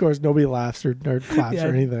 Of course, nobody laughs or claps or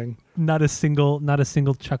anything. Not a single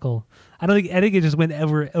chuckle. I think it just went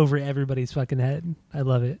over everybody's fucking head. I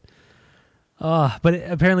love it. Oh, but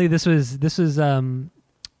apparently this was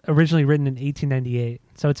originally written in 1898.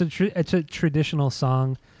 So it's a traditional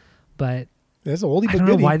song, but that's a oldie but I don't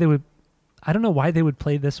goodie. know why they would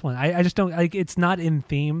play this one. I just don't like. It's not in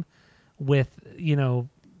theme with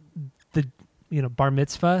the bar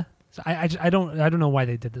mitzvah. So I don't know why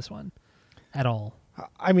they did this one at all.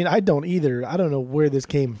 I mean, I don't either. I don't know where this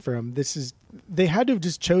came from. They had to have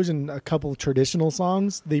just chosen a couple of traditional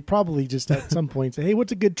songs. They probably just at some point say, "Hey,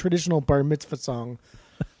 what's a good traditional bar mitzvah song?"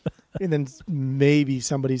 And then maybe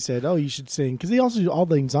somebody said, "Oh, you should sing," because they also do All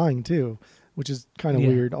Lang Syne too, which is kind of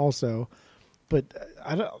weird also. But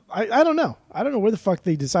I don't know. I don't know where the fuck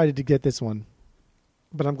they decided to get this one.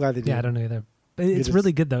 But I'm glad they did. Yeah, I don't know either. But it's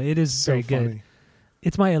really good though. It is so very good. funny.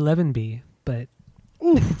 It's my 11B, but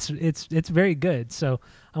it's very good. So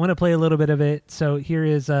I want to play a little bit of it. So here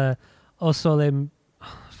is O Sole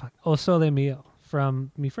Mio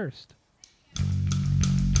from Me First.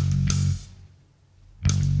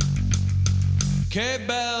 Che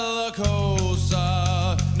bella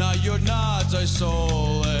cosa, una giornata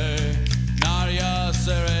sole, un'aria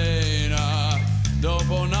serena,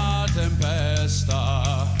 dopo una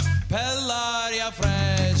tempesta, per l'aria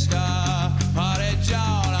fresca,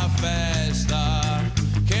 pareggia una festa.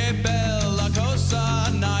 Che bella cosa,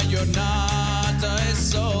 una giornata e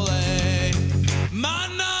sole, ma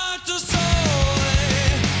nato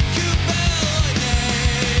sole, più bello è me,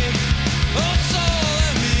 oh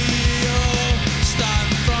sole mio, sta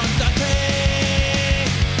in fronte a te,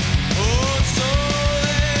 oh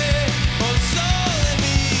sole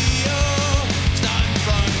mio, sta in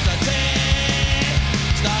fronte a te,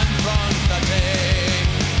 sta in fronte a te.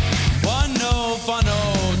 Quando fa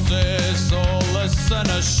notte sole se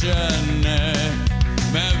ne scende,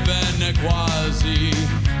 me venne quasi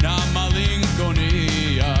una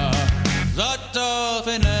malinconia, sotto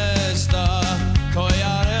finestra coi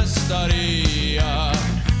restaria.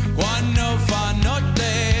 Quando fa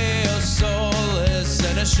notte il sole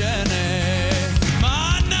se ne scende,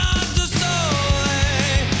 ma nato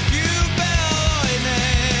sole più bello in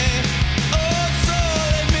me, oh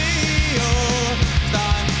sole mio, sta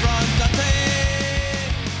in fronte a te.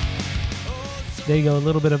 There you go, a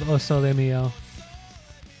little bit of O Sole Mio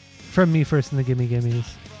from Me First and the Gimme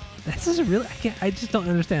Gimmes. This is really, I just don't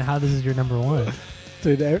understand how this is your number one.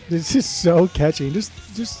 Dude, this is so catchy. Just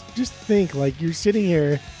think, like, you're sitting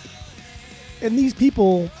here, and these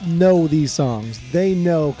people know these songs. They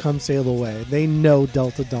know "Come Sail Away." They know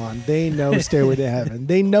 "Delta Dawn." They know "Stairway to Heaven."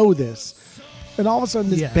 They know this, and all of a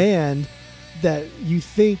sudden, this band that you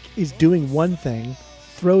think is doing one thing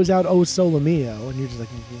throws out "O Sole Mio," and you're just like,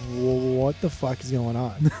 "What the fuck is going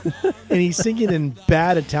on?" And he's singing in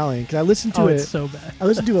bad Italian, because I listened to it. It's so bad. I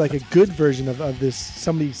listened to like a good version of this,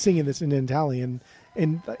 somebody singing this in Italian,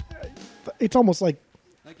 and it's almost like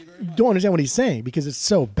you don't understand what he's saying because it's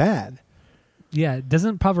so bad. Yeah,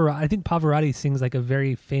 doesn't Pavarotti? I think Pavarotti sings like a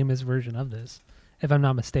very famous version of this, if I'm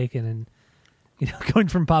not mistaken. And going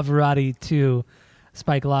from Pavarotti to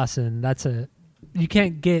Spike Lawson, you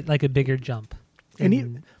can't get like a bigger jump.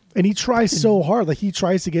 And he tries so hard, like he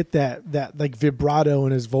tries to get that like vibrato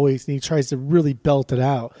in his voice, and he tries to really belt it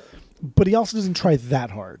out, but he also doesn't try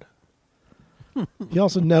that hard. He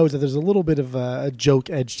also knows that there's a little bit of a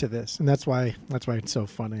joke edge to this, and that's why it's so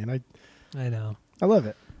funny. And I know. I love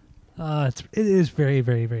it. It is very,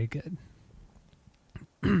 very, very good.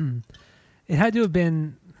 It had to have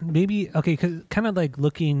been maybe okay, cause kind of like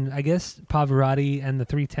looking. I guess Pavarotti and the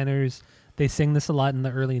Three Tenors, they sing this a lot in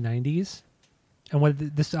the early '90s. And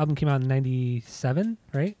this album came out in '97,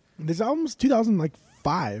 right? This album's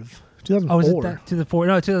 2005, 2004. Oh, is it that 2004?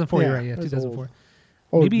 No, 2004. Yeah, You're right. Yeah, that's 2004.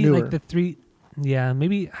 old. Maybe Newer. like the three. Yeah,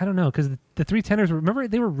 maybe I don't know because the Three Tenors. Remember,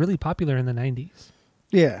 they were really popular in the '90s.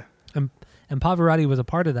 Yeah. And Pavarotti was a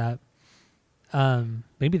part of that.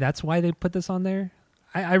 Maybe that's why they put this on there.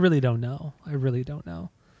 I really don't know. I really don't know.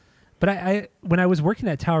 But I when I was working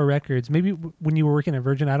at Tower Records, maybe when you were working at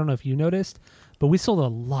Virgin, I don't know if you noticed, but we sold a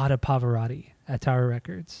lot of Pavarotti at Tower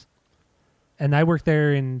Records. And I worked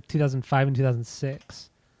there in 2005 and 2006.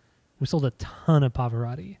 We sold a ton of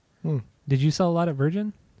Pavarotti. Did you sell a lot at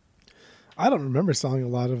Virgin? I don't remember selling a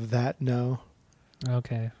lot of that, no.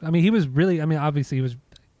 Okay. I mean, he was really, obviously he was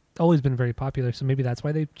always been very popular, so maybe that's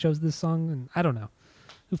why they chose this song. And I don't know.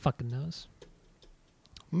 Who fucking knows?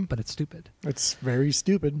 But it's stupid. It's very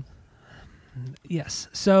stupid. Yes.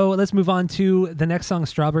 So let's move on to the next song,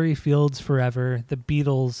 Strawberry Fields Forever, the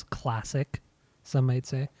Beatles classic, some might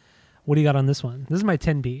say. What do you got on this one? This is my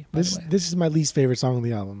 10B, by the way. This is my least favorite song on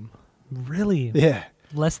the album. Really? Yeah.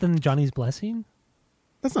 Less than Johnny's Blessing?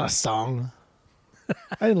 That's not a song.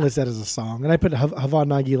 I didn't list that as a song. And I put Hava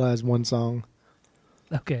Nagila as one song.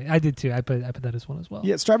 Okay, I did too. I put that as one as well.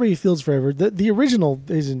 Yeah, Strawberry Fields Forever. The original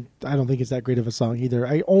isn't, I don't think it's that great of a song either.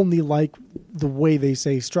 I only like the way they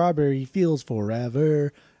say Strawberry Fields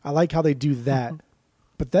Forever. I like how they do that.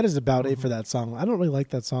 But that is about it for that song. I don't really like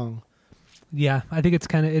that song. Yeah, I think it's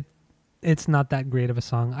kind of, it's not that great of a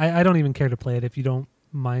song. I don't even care to play it if you don't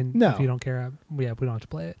mind. No. If you don't care, we don't have to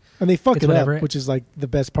play it. And they fuck It's it whatever. up, which is like the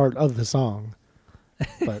best part of the song.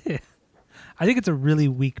 But I think it's a really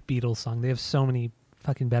weak Beatles song. They have so many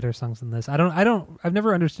fucking better songs than this. I've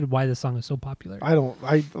never understood why this song is so popular.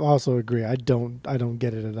 I also agree. I don't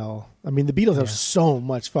get it at all. I mean, the Beatles have so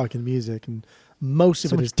much fucking music, and most of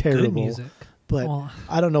So it much is terrible. good music. But Well,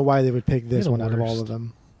 I don't know why they would pick this they're the one out of all worst. of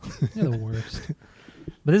them. You're the worst.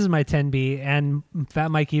 But this is my 10B, and Fat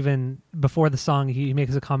Mike, even before the song, he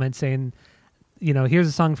makes a comment saying, here's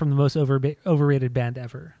a song from the most overrated band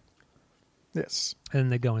ever. Yes. And then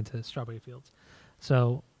they go into Strawberry Fields.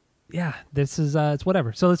 So, yeah, this is, it's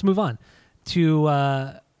whatever. So let's move on to,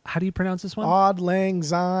 how do you pronounce this one? Auld Lang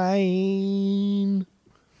Syne.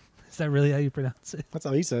 Is that really how you pronounce it? That's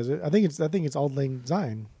how he says it. I think it's Auld Lang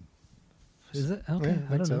Syne. Is it? Okay,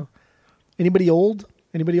 Yeah, I don't so. know. Anybody old?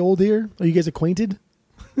 Anybody old here? Are you guys acquainted?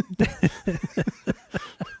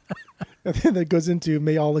 And then that goes into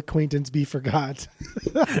 "May all acquaintance be forgot."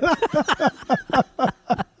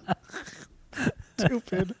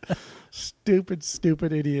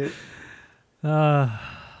 Stupid idiot.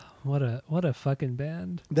 What a fucking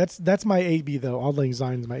band. That's my 8B though. Auld Lang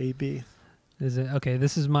Syne's my 8B. Is it? Okay,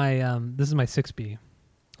 this is my 6B.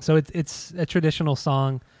 So it's a traditional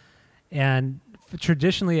song, and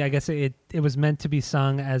traditionally I guess it was meant to be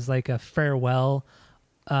sung as like a farewell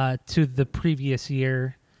to the previous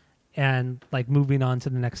year and like moving on to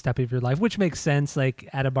the next step of your life, which makes sense. Like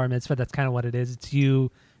at a bar mitzvah, that's kind of what it is. It's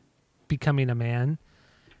you becoming a man.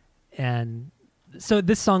 And so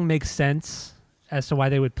this song makes sense as to why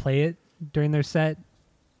they would play it during their set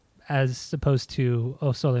as opposed to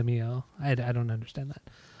O Sole Mio. I don't understand that.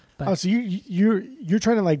 But Oh, so you're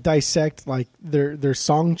trying to like dissect like their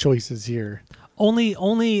song choices here.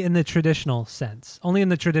 only in the traditional sense. Only in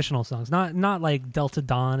the traditional songs. Not like Delta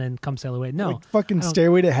Dawn and Come Sail Away. No. Like fucking I don't-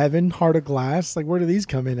 Stairway to Heaven, Heart of Glass. Like where do these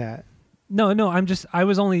come in at? No, I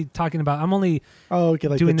was only talking about, I'm only Oh, okay,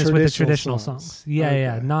 like doing the this with the traditional songs. Yeah, Okay.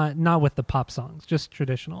 yeah, not with the pop songs, just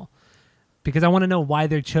traditional. Because I want to know why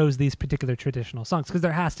they chose these particular traditional songs, because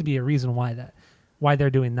there has to be a reason why they're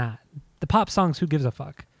doing that. The pop songs, who gives a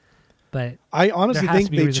fuck? But I honestly there has think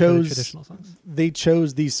to be a they reason for the chose traditional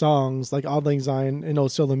songs. these songs like Auld Lang Syne and O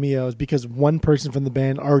Sole Mio is because one person from the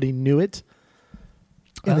band already knew it,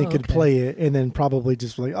 and they could okay. play it, and then probably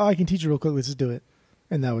just like, oh, I can teach you real quick. Let's just do it,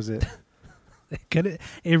 and that was it.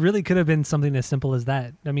 It really could have been something as simple as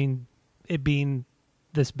that. I mean, it being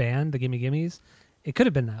this band, the Gimme Gimmes, it could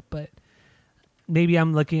have been that, but maybe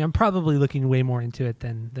I'm probably looking way more into it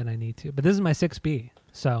than I need to. But this is my 6B.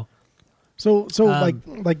 So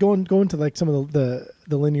like going to like some of the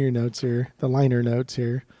linear notes here, the liner notes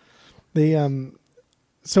here. They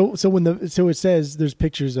so it says there's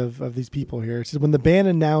pictures of these people here. It says when the band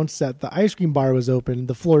announced that the ice cream bar was open,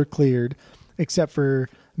 the floor cleared except for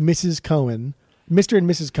Mr. and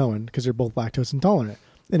Mrs. Cohen, because they're both lactose intolerant.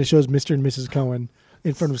 And it shows Mr. and Mrs. Cohen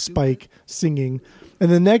in front of Spike singing.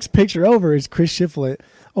 And the next picture over is Chris Shiflett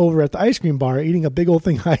over at the ice cream bar eating a big old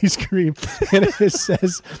thing of ice cream. And it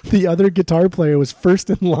says the other guitar player was first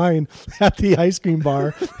in line at the ice cream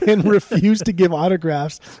bar and refused to give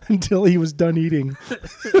autographs until he was done eating.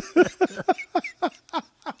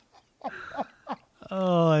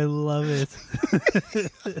 Oh, I love it. And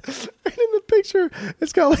in the picture,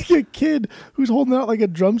 it's got like a kid who's holding out like a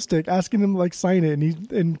drumstick, asking him to like sign it,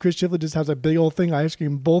 and Chris Shiflett just has a big old thing of ice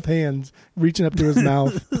cream, both hands reaching up to his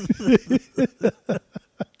mouth.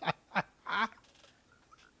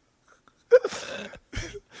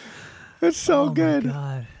 It's so good.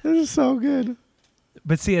 God. This is so good.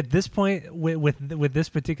 But see, at this point, with this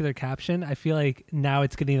particular caption, I feel like now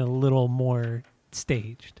it's getting a little more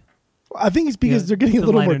staged. I think it's because they're getting a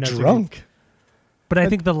little more drunk. But I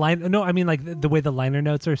think the way the liner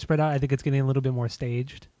notes are spread out, I think it's getting a little bit more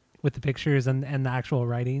staged with the pictures and the actual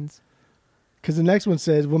writings. Because the next one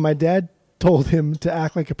says, when my dad told him to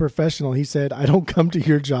act like a professional, he said, "I don't come to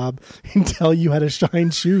your job and tell you how to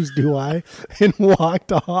shine shoes, do I?" And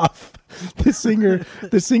walked off. The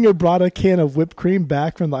singer brought a can of whipped cream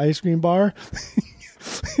back from the ice cream bar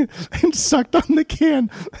and sucked on the can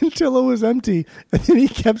until it was empty, and then he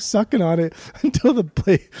kept sucking on it until the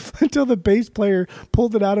bass player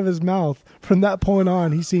pulled it out of his mouth. From that point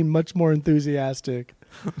on, he seemed much more enthusiastic.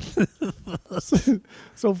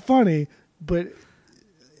 So funny, but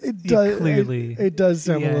it does clearly it does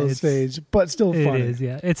sound a little staged, but still funny. It is,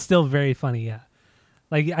 yeah. It's still very funny, yeah.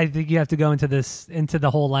 Like I think you have to go into the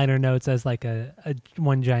whole liner notes as like a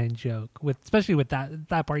one giant joke, especially with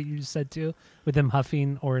that part you just said too, with them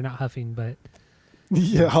huffing or not huffing, but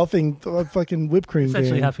huffing fucking whipped cream.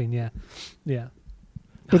 Essentially game. huffing, yeah.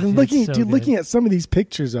 But then looking at some of these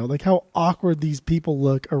pictures though, like how awkward these people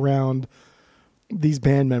look around these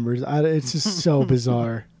band members, it's just so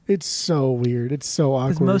bizarre. It's so weird. It's so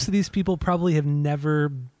awkward. Because most of these people probably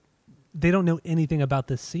they don't know anything about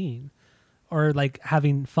this scene. Or like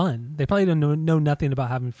having fun. They probably don't know nothing about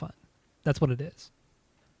having fun. That's what it is.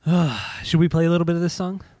 Should we play a little bit of this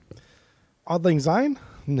song? Auld Lang Syne?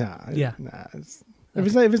 Nah. Yeah. Nah. If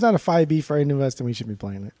it's not a 5B for any of us, then we should be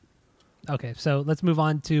playing it. Okay, so let's move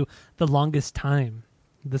on to The Longest Time.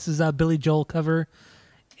 This is a Billy Joel cover,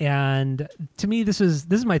 and to me, this is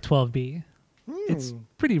my 12B. It's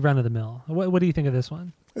pretty run of the mill. What do you think of this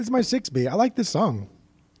one? It's my 6B. I like this song.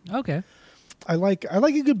 Okay. I like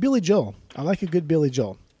a good Billy Joel.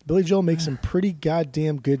 Billy Joel makes some pretty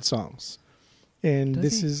goddamn good songs. And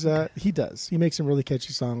he does. He makes some really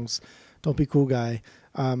catchy songs. Don't Be Cool Guy.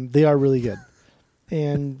 They are really good.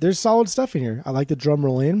 And there's solid stuff in here. I like the drum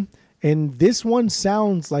roll in. And this one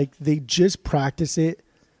sounds like they just practice it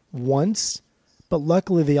once, but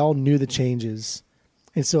luckily they all knew the changes.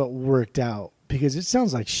 And so it worked out because it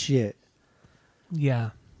sounds like shit.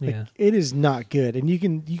 Yeah. Yeah. It is not good, and you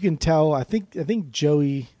can tell. I think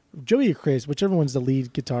Joey or Chris, whichever one's the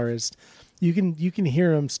lead guitarist, you can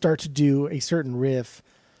hear him start to do a certain riff,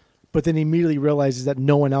 but then he immediately realizes that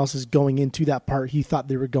no one else is going into that part he thought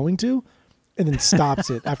they were going to, and then stops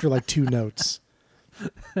it after like 2 notes.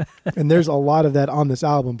 And there's a lot of that on this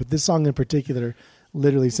album, but this song in particular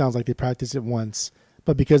literally sounds like they practiced it once,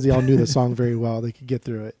 but because they all knew the song very well, they could get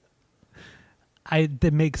through it.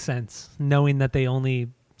 That makes sense, knowing that they only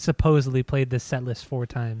supposedly played this set list 4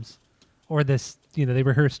 times, or this, they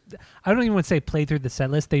rehearsed. I don't even want to say played through the set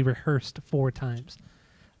list. They rehearsed 4 times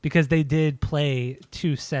because they did play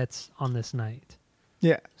 2 sets on this night.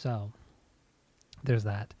 Yeah. So there's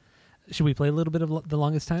that. Should we play a little bit of The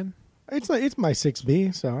Longest Time? It's my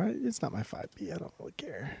 6B, so it's not my 5B. I don't really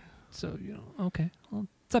care. So okay. Well,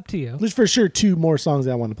 it's up to you. There's for sure 2 more songs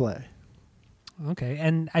that I want to play. Okay,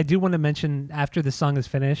 and I do want to mention after the song is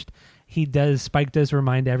finished, Spike does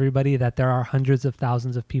remind everybody that there are hundreds of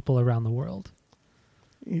thousands of people around the world.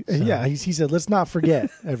 Yeah, he said, let's not forget,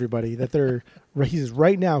 everybody, that he says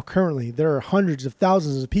right now, currently, there are hundreds of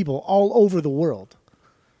thousands of people all over the world.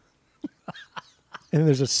 And then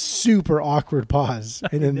there's a super awkward pause.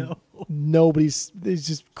 And then it's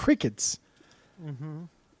just crickets. Mm-hmm.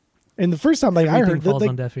 And the first time I heard falls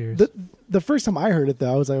on deaf ears. The first time I heard it,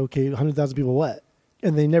 though, I was like, okay, 100,000 people what?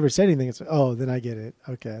 And they never said anything. It's like, oh, then I get it.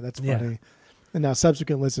 Okay, that's funny. Yeah. And now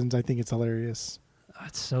subsequent listens, I think it's hilarious. Oh,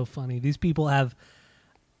 it's so funny. These people have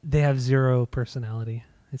 0 personality.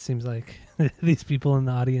 It seems like these people in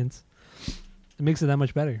the audience. It makes it that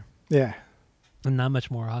much better. Yeah. And not much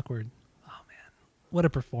more awkward. Oh, man. What a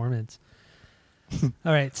performance.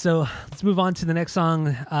 All right, so let's move on to the next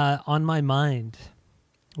song, On My Mind.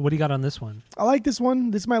 What do you got on this one? I like this one.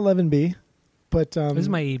 This is my 11B. But this is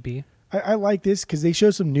my 8B. I like this because they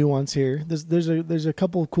show some nuance here. There's a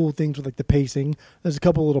couple of cool things with like the pacing. There's a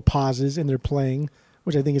couple of little pauses in their playing,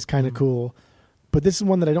 which I think is kind of cool. But this is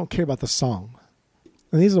one that I don't care about the song.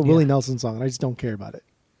 And this is a Willie Nelson song, and I just don't care about it.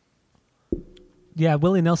 Yeah,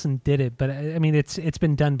 Willie Nelson did it, but I mean, it's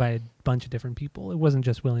been done by a bunch of different people. It wasn't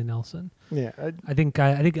just Willie Nelson. Yeah, I think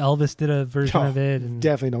Elvis did a version of it, and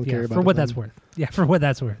definitely don't care about for it. what that's worth. Yeah, for what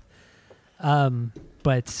that's worth.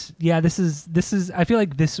 But yeah, this is. I feel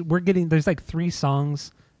like there's like 3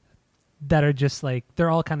 songs that are just like they're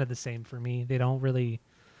all kind of the same for me. They don't really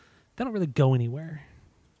go anywhere.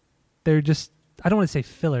 They're just, I don't want to say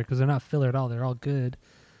filler because they're not filler at all. They're all good,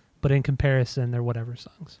 but in comparison, they're whatever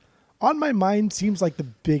songs. On My Mind seems like the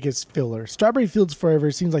biggest filler. Strawberry Fields Forever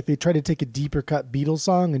seems like they tried to take a deeper cut Beatles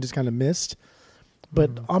song and just kind of missed. But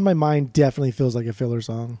On My Mind definitely feels like a filler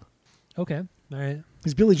song. Okay, all right.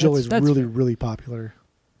 Because Billy Joel is really, fair. really popular.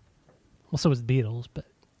 Well, so was the Beatles, but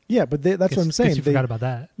yeah, but that's what I'm saying. You forgot about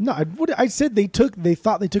that. No, I said they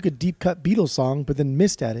thought they took a deep cut Beatles song, but then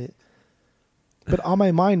missed at it. But On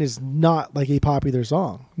My Mind is not like a popular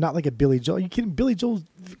song, not like a Billy Joel. You kidding? Billy Joel's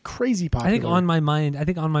crazy popular. I think On My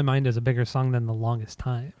Mind is a bigger song than The Longest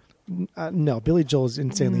Time. No, Billy Joel is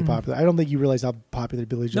insanely popular. I don't think you realize how popular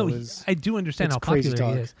Billy Joel is. I do understand It's how crazy popular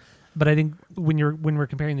he talk. is, but I think when we're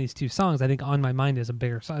comparing these 2 songs, I think On My Mind is a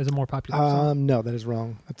bigger song, is a more popular song. No, that is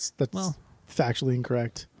wrong. That's Well, factually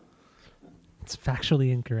incorrect. It's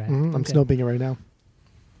factually incorrect. I'm Okay. snoping it right now.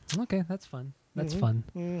 Okay, that's fun. That's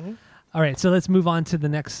fun. All right, so let's move on to the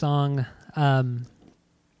next song.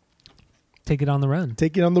 Take It on the Run.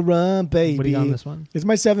 Take It on the Run, baby. What do you got on this one? It's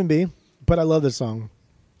my 7B, but I love this song.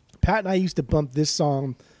 Pat and I used to bump this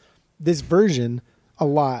song, this version, a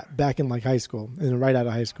lot back in like high school and right out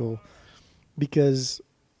of high school because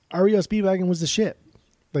REO Speedwagon was the shit.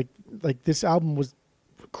 Like this album was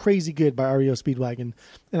crazy good by REO Speedwagon,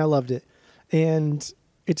 and I loved it. And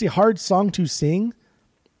it's a hard song to sing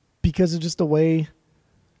because of just the way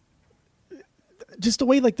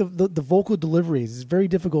like the vocal deliveries is very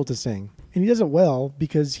difficult to sing. And he does it well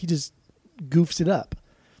because he just goofs it up.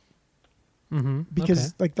 Mm-hmm.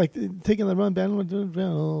 Because like taking the run band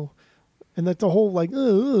and that's the whole like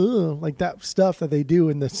that stuff that they do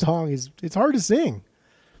in the song it's hard to sing.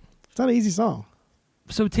 It's not an easy song.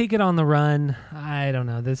 So Take It on the Run. I don't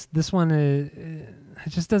know. This one it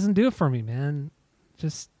just doesn't do it for me, man.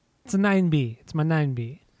 It's a 9B. It's my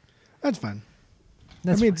 9B. That's fine.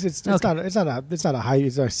 That's I mean, fine. it's not a high.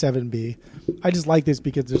 It's a 7B. I just like this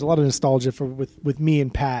because there's a lot of nostalgia with me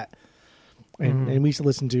and Pat, and we used to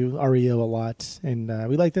listen to REO a lot, and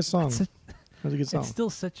we like this song. It's a good song. It's still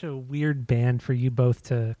such a weird band for you both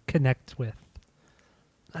to connect with.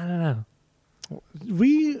 I don't know.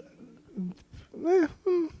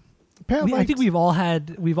 Pat I think we've all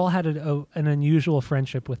had an unusual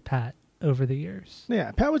friendship with Pat over the years.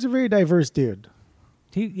 Yeah, Pat was a very diverse dude.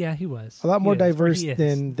 He was A lot more diverse He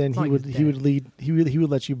than It's not he like would he's he would dead. lead. He would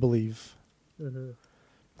let you believe.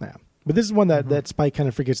 Yeah, but this is one that Spike kind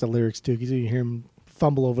of forgets the lyrics too, because you hear him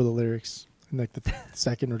fumble over the lyrics in like the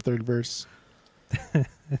second or third verse.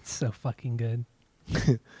 It's so fucking good.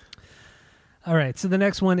 All right, so the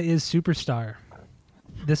next one is Superstar.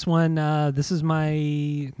 This one, this is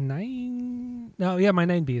my 9. No, yeah, my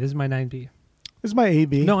 9B. This is my 9B. This is my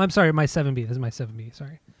AB. No, I'm sorry, my 7B. This is my 7B.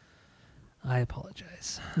 Sorry, I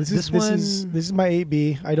apologize. This is my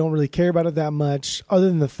 8B. I don't really care about it that much, other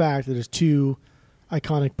than the fact that there's 2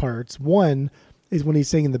 iconic parts. One is when he's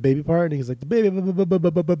singing the baby part, and he's like the baby.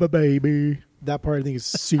 That part I think is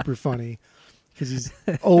super funny because he's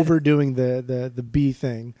overdoing the B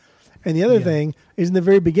thing. And the other thing is in the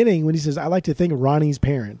very beginning when he says, "I like to thank Ronnie's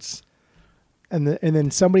parents," and then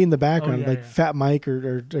somebody in the background, Fat Mike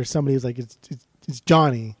or somebody is like, "It's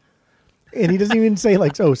Johnny." And he doesn't even say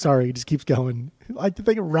like, "Oh, sorry." He just keeps going. I like to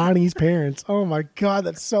thank Ronnie's parents. Oh my God,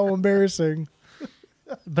 that's so embarrassing.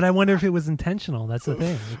 But I wonder if it was intentional. That's the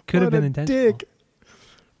thing. It could have been intentional. Dick.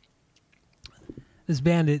 This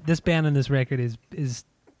band and this record is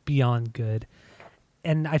beyond good.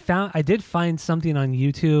 And I did find something on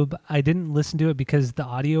YouTube. I didn't listen to it because the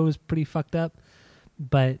audio was pretty fucked up.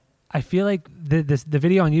 But I feel like the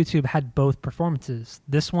video on YouTube had both performances.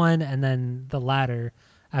 This one and then the latter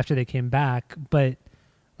after they came back. But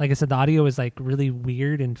like I said, the audio was like really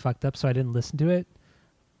weird and fucked up, so I didn't listen to it.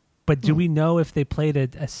 But do we know if they played a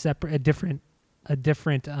different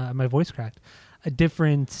my voice cracked, a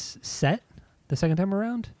different set the second time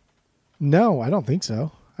around? No, I don't think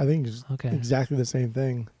so. I think it's Okay. exactly the same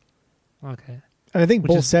thing. Okay. And I think Which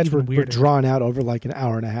both is sets even were weirder. drawn out over like an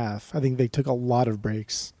hour and a half. I think they took a lot of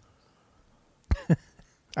breaks.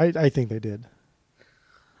 I think they did.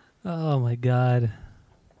 Oh my God.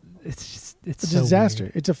 it's a so disaster.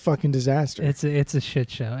 weird. It's a fucking disaster. It's a shit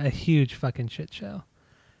show, a huge fucking shit show.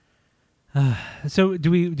 So do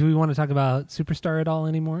we want to talk about Superstar at all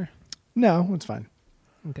anymore? No, it's fine.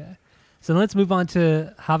 Okay. So let's move on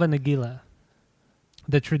to Hava Nagila,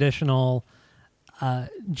 the traditional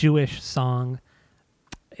Jewish song.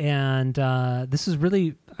 And this is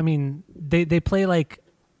really, I mean, they play like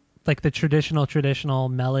the traditional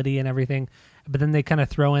melody and everything, but then they kind of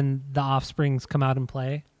throw in the Offsprings come out and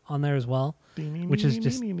play on there as well, which is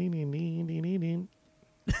just...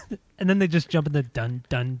 And then they just jump in the dun,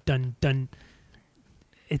 dun, dun, dun.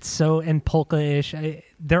 It's so, and polka-ish.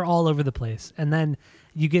 They're all over the place. And then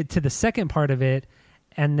you get to the second part of it,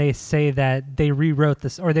 and they say that they rewrote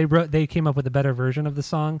this, or they came up with a better version of the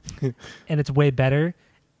song, and it's way better,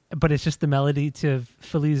 but it's just the melody to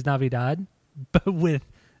Feliz Navidad, but with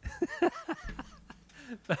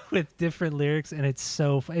different lyrics, and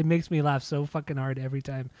it makes me laugh so fucking hard every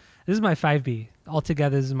time. This is my 5B.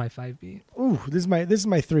 Altogether, this is my 5B. Ooh, this is my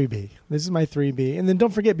 3B. This is my 3B. And then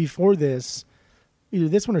don't forget, before this, either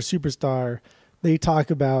this one or Superstar, they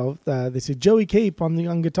talk about, they say Joey Cape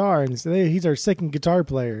on guitar, and they say, hey, he's our second guitar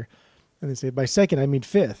player. And they say, by second, I mean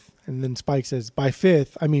fifth. And then Spike says, by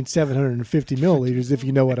fifth, I mean 750 milliliters, if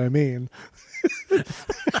you know what I mean.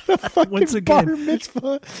 Once again, bar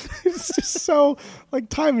mitzvah. It's just so, like,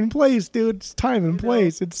 time and place, dude. It's time and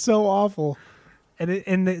place. It's so awful.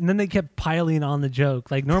 And then they kept piling on the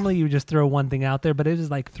joke. Like, normally you would just throw one thing out there, but it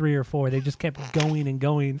was like 3 or 4. They just kept going and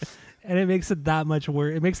going, and it makes it that much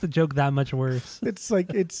worse. It makes the joke that much worse. It's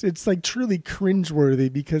like it's like truly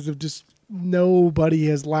cringeworthy because of just nobody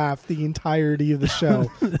has laughed the entirety of the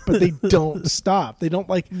show, but they don't stop. They don't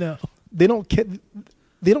They don't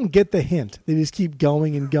get the hint. They just keep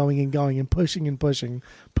going and going and going and pushing in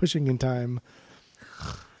time.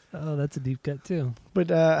 Oh, that's a deep cut too.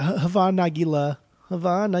 But Hava Nagila.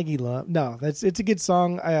 No, it's a good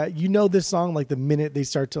song. You know this song like the minute they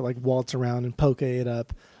start to like waltz around and polka it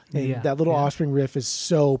up. And that little Offspring riff is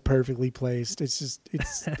so perfectly placed. It's just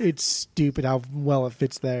it's stupid how well it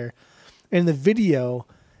fits there. And the video,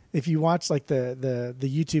 if you watch like the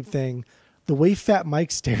YouTube thing, the way Fat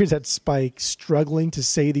Mike stares at Spike struggling to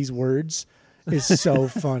say these words is so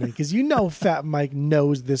funny because Fat Mike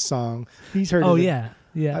knows this song. He's heard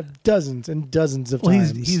it dozens and dozens of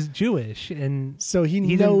times. He's Jewish, and so he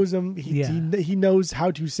knows him. He knows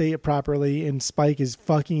how to say it properly, and Spike is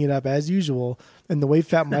fucking it up as usual. And the way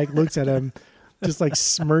Fat Mike looks at him, just like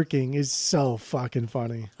smirking, is so fucking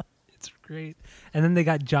funny. It's great. And then they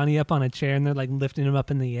got Johnny up on a chair, and they're like lifting him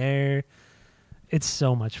up in the air. It's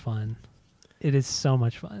so much fun. It is so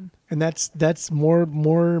much fun. And that's more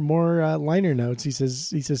liner notes. He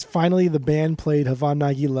says finally the band played Hava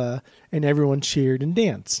Nagila and everyone cheered and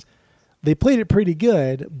danced. They played it pretty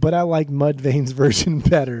good, but I like Mudvayne's version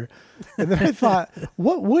better. And then I thought,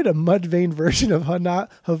 what would a Mudvayne version of Hava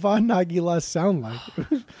Nagila sound like?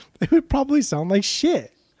 It would probably sound like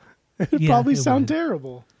shit. It would probably sound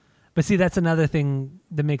terrible. But see, that's another thing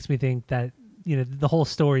that makes me think that the whole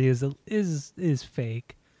story is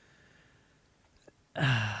fake.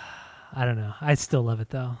 I don't know. I still love it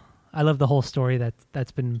though. I love the whole story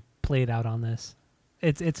that's been played out on this.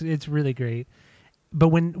 It's really great. But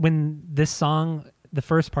when this song, the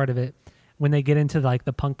first part of it, when they get into like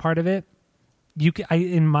the punk part of it,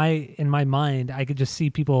 in my mind I could just see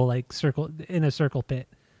people like in a circle pit,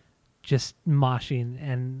 just moshing,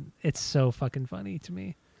 and it's so fucking funny to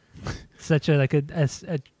me. Such a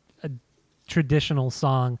traditional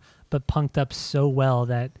song, but punked up so well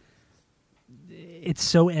that it's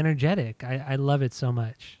so energetic. I love it so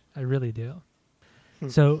much. I really do.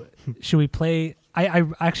 So should we play? I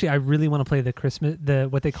really want to play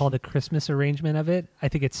what they call the Christmas arrangement of it. I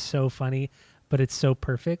think it's so funny, but it's so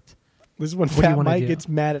perfect. This is when Fat Mike gets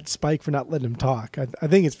mad at Spike for not letting him talk. I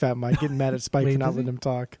think it's Fat Mike getting mad at Spike for not letting him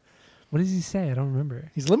talk. What does he say? I don't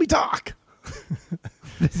remember. He's let me talk.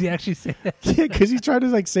 Does he actually say that? Yeah, because he's trying to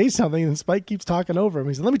like say something, and Spike keeps talking over him.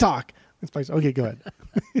 He said, "Let me talk." And Spike's okay, go ahead.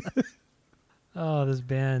 Oh, this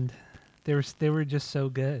band, they were just so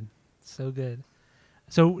good, so good.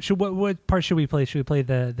 So what part should we play? Should we play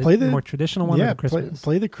the more traditional one or the Christmas?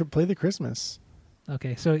 Play the Christmas.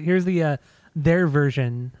 Okay, so here's the their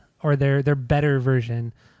version or their better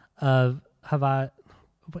version of Hava.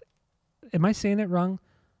 What, am I saying it wrong?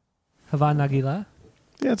 Hava Nagila.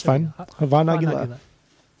 Yeah, it's fine. Hava Nagila.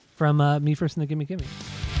 From Me First and the Gimme Gimme.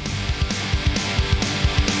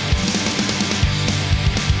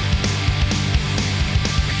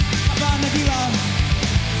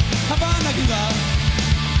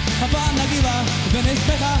 Hava Nagila,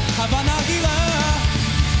 Venespecha, Hava Nagila,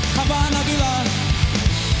 Hava Nagila,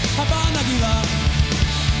 Hava Nagila,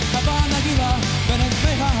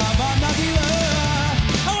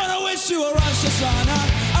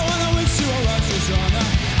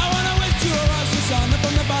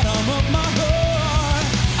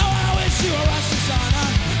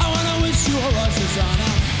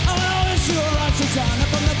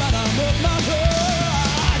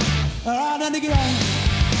 Nagila,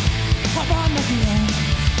 Hava Nagila,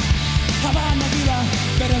 Hava Nagila,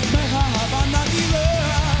 Beres Mecha, Hava Nagila,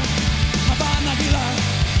 Hava Nagila,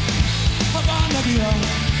 Hava Nagila,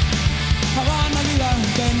 Hava Nagila,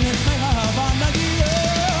 Beres Mecha, Hava Nagila.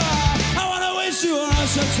 I wanna wish you a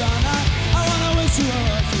Rosh Hashanah. I wanna wish you a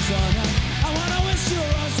Rosh Hashanah. I wanna wish you a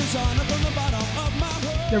Rosh Hashanah from the bottom of my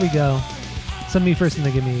heart. There we go. Some Me First and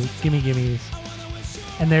the Gimme Gimmes.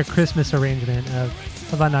 And their Christmas arrangement of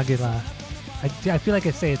Hava Nagila. I feel like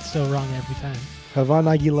I say it so wrong every time. Hava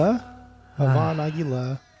Nagila? Hava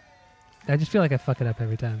Nagila. I just feel like I fuck it up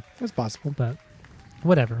every time. That's possible. But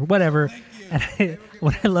whatever. And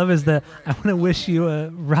what I love is I want to wish you a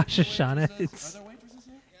Rosh Hashanah.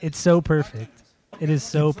 It's so perfect. It is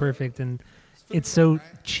so perfect. And it's so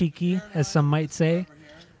cheeky, as some might say.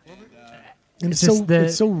 And it's so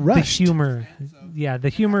rushed. The humor. Yeah, the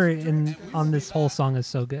humor on this whole song is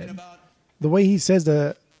so good. The way he says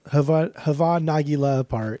the Hava Nagila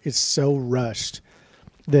part is so rushed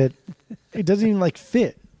that it doesn't even like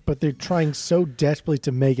fit, but they're trying so desperately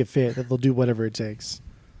to make it fit that they'll do whatever it takes.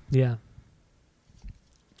 Yeah.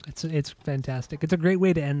 It's fantastic. It's a great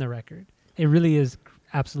way to end the record. It really is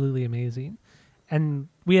absolutely amazing. And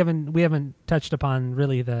we haven't touched upon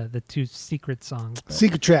really the two secret songs.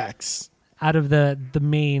 Secret tracks. Out of the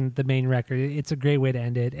main record, it's a great way to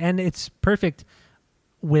end it, and it's perfect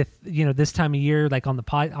with this time of year, like on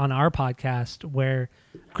our podcast, where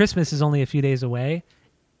Christmas is only a few days away,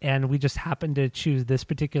 and we just happen to choose this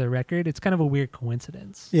particular record. It's kind of a weird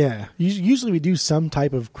coincidence. Yeah, usually we do some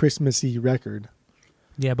type of Christmassy record.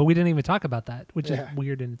 Yeah, but we didn't even talk about that, which is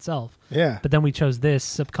weird in itself. Yeah, but then we chose this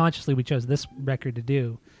subconsciously. We chose this record to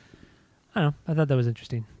do. I don't know. I thought that was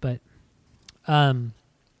interesting, but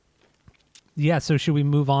yeah, so should we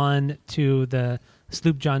move on to the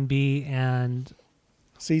Sloop John B and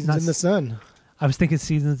Seasons in the Sun? I was thinking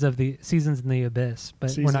Seasons in the Abyss,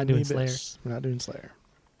 but we're not doing Slayer. We're not doing Slayer.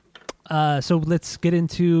 So let's get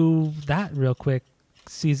into that real quick.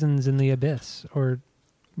 Seasons in the Abyss, or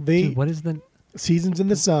what is the Seasons in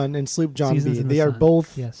the Sun and Sloop John Seasons B? in They the are Sun.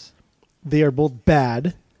 both. Yes. They are both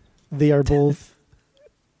bad. They are both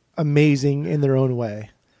amazing in their own way.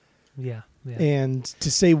 Yeah. Yeah. And to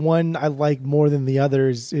say one I like more than the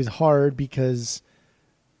others is hard because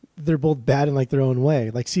they're both bad in like their own way.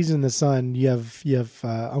 Like Season in the Sun, you have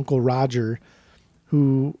Uncle Roger,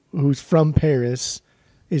 who's from Paris,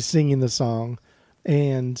 is singing the song,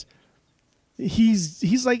 and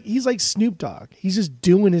he's like Snoop Dogg. He's just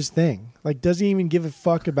doing his thing. Like doesn't even give a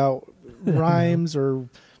fuck about rhymes or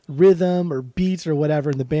rhythm or beats or whatever.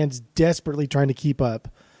 And the band's desperately trying to keep up,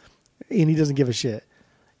 and he doesn't give a shit.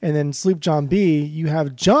 And then Sloop John B, you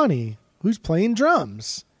have Johnny, who's playing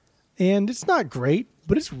drums. And it's not great,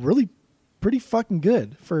 but it's really pretty fucking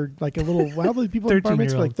good for like a little... How many people in bar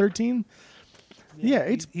mitzvah? Like 13?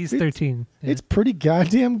 Yeah, he's 13. Yeah. It's pretty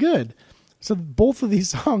goddamn good. So both of these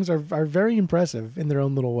songs are very impressive in their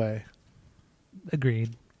own little way.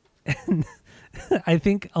 Agreed. And I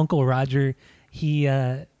think Uncle Roger,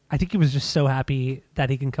 I think he was just so happy that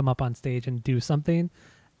he can come up on stage and do something.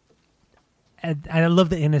 And I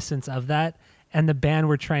love the innocence of that. And the band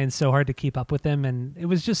were trying so hard to keep up with him. And it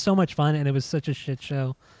was just so much fun. And it was such a shit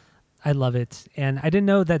show. I love it. And I didn't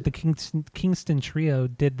know that the Kingston Trio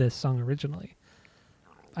did this song originally.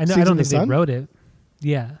 I don't think they wrote it.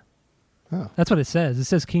 Yeah. Oh. That's what it says. It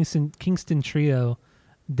says Kingston Trio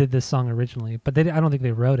did this song originally. But I don't think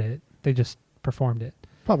they wrote it. They just performed it.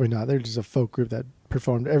 Probably not. They're just a folk group that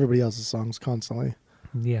performed everybody else's songs constantly.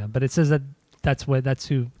 Yeah. But it says that's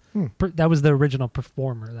who... that was the original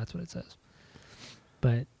performer. That's what it says.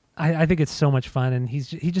 But I think it's so much fun, and he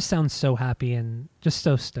just sounds so happy and just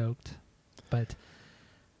so stoked. But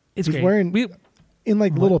it's he's great. Wearing in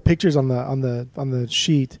like little pictures on the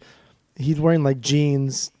sheet. He's wearing like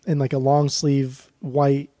jeans and like a long sleeve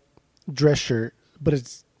white dress shirt, but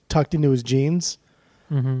it's tucked into his jeans.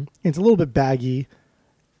 Mm-hmm. It's a little bit baggy.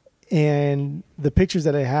 And the pictures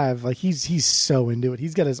that I have, like he's so into it.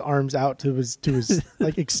 He's got his arms out to his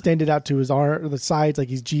like extended out to his the sides, like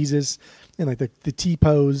he's Jesus, and like the T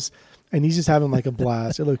pose, and he's just having like a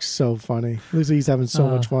blast. It looks so funny. It looks like he's having so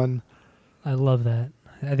much fun. I love that.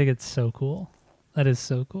 I think it's so cool. That is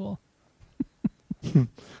so cool. And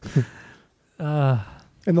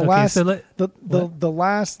the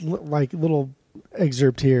last like little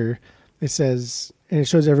excerpt here, it says. And it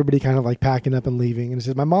shows everybody kind of like packing up and leaving. And it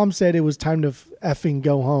says, my mom said it was time to effing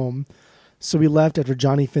go home. So we left after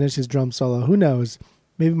Johnny finished his drum solo. Who knows?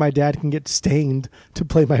 Maybe my dad can get stained to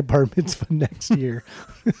play my bar mitzvah next year.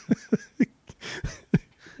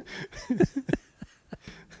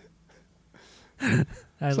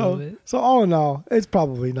 I love it. So all in all, it's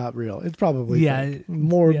probably not real. It's probably fake.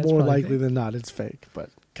 More probably likely fake. than not, it's fake.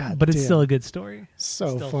 But God, But it's damn, still a good story.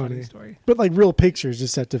 so Still a funny. story. But like real pictures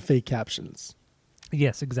just set to fake captions.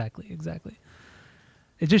 Yes, exactly.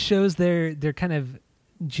 It just shows their kind of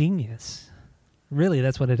genius. Really,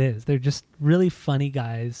 that's what it is. They're just really funny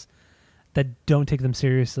guys that don't take them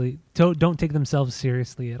seriously. Don't take themselves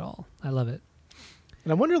seriously at all. I love it.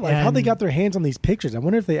 And I wonder like how they got their hands on these pictures. I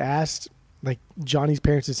wonder if they asked like Johnny's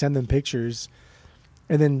parents to send them pictures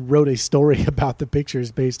and then wrote a story about the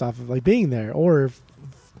pictures based off of like being there, or if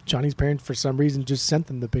Johnny's parents for some reason just sent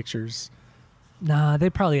them the pictures. Nah, they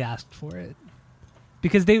probably asked for it.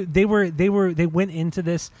 Because they went into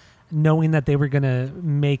this knowing that they were going to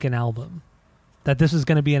make an album. That this was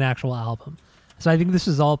going to be an actual album. So I think this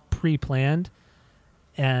was all pre-planned,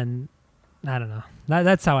 and I don't know.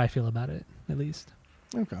 That's how I feel about it, at least.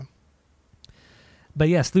 Okay. But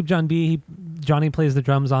yeah, Sloop John B, Johnny plays the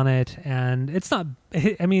drums on it, and it's not,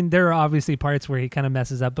 I mean, there are obviously parts where he kind of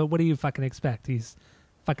messes up, but what do you fucking expect? He's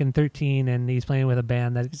fucking 13, and he's playing with a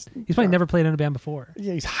band that he's probably never played in a band before.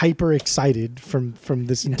 Yeah, he's hyper excited from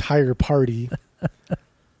this entire party.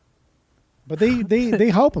 But they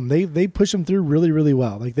help him. They push him through really, really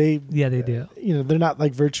well. Like they do. You know, they're not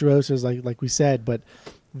like virtuosos like we said, but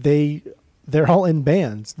they're all in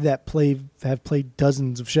bands that have played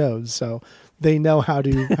dozens of shows, so they know how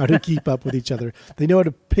to keep up with each other. They know how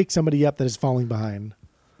to pick somebody up that is falling behind.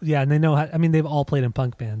 Yeah, and they know how. I mean, they've all played in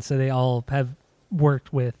punk bands, so they all have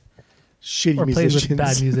worked with shitty or musicians. played with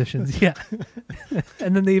bad musicians. Yeah,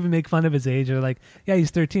 and then they even make fun of his age. They're like, "Yeah,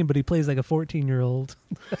 he's 13, but he plays like a 14-year-old."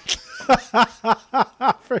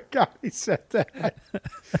 I forgot he said that.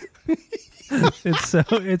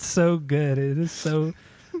 It's so good. It is so.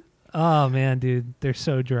 Oh man, dude, they're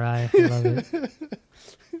so dry. I love it.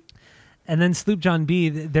 And then Sloop John B,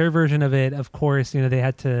 their version of it, of course, you know, they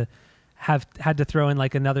had to throw in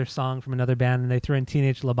like another song from another band, and they threw in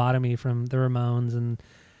Teenage Lobotomy from the Ramones, and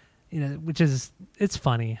you know, it's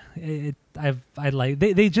funny.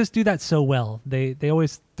 They just do that so well. They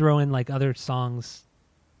always throw in like other songs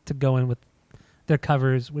to go in with their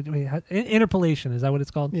covers. Interpolation, is that what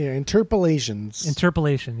it's called? Yeah, interpolations.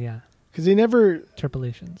 Interpolation, yeah. Because they never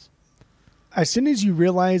interpolations. As soon as you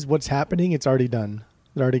realize what's happening, it's already done.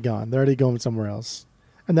 They're already gone. They're already going somewhere else,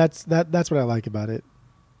 and that's what I like about it.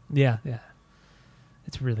 Yeah.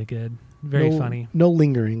 It's really good. Very funny. No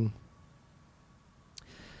lingering.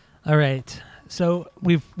 All right, so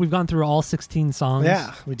we've gone through all 16 songs.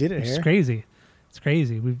 Yeah, we did it. It's crazy. It's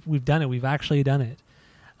crazy. We've done it. We've actually done it.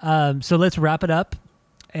 So let's wrap it up,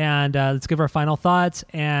 and let's give our final thoughts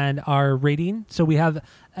and our rating. So we have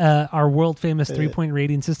our world famous 3-point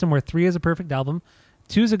rating system, where 3 is a perfect album,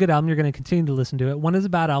 2 is a good album. You're going to continue to listen to it. 1 is a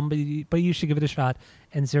bad album, but you should give it a shot,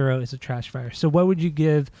 and 0 is a trash fire. So what would you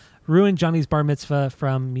give Ruin Johnny's Bar Mitzvah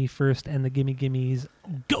from Me First and the Gimme Gimmes?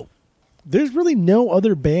 Go. There's really no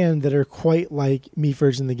other band that are quite like Me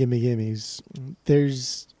First and the Gimme Gimmes.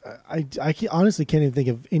 I honestly can't even think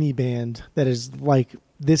of any band that is like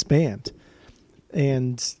this band.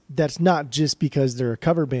 And that's not just because they're a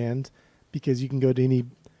cover band, because you can go to any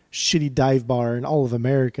shitty dive bar in all of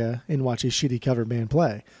America and watch a shitty cover band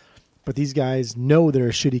play. But these guys know they're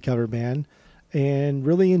a shitty cover band and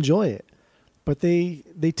really enjoy it. But they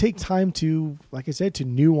take time to, like I said, to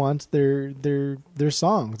nuance their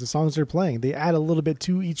songs, the songs they're playing. They add a little bit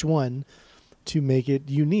to each one to make it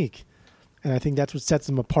unique. And I think that's what sets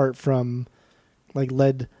them apart from like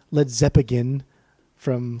Led Zeppelin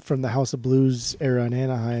from the House of Blues era in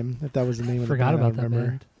Anaheim, if that was the name of the band. Forgot about that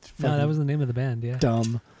band. No, that was the name of the band, yeah.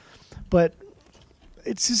 Dumb. But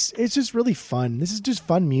it's just really fun. This is just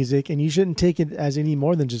fun music, and you shouldn't take it as any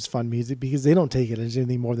more than just fun music, because they don't take it as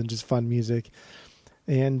anything more than just fun music.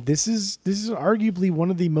 And this is arguably one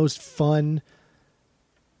of the most fun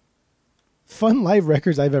live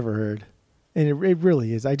records I've ever heard. And it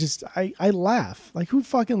really is. I laugh. Like, who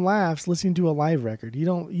fucking laughs listening to a live record? You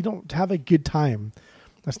don't have a good time.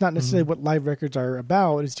 That's not necessarily what live records are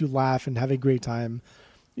about, is to laugh and have a great time.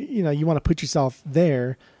 You know, you want to put yourself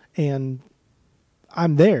there, and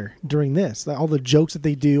I'm there during this. All the jokes that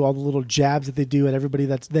they do, all the little jabs that they do at everybody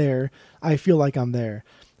that's there, I feel like I'm there.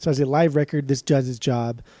 So as a live record, this does its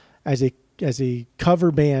job. As a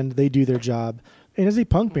cover band, they do their job. And as a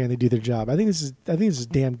punk band, they do their job. I think this is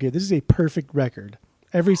damn good. This is a perfect record.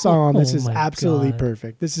 Every song on this is absolutely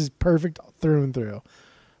perfect. This is perfect through and through.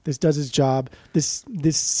 This does its job. This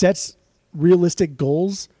sets realistic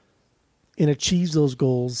goals and achieves those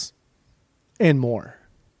goals and more.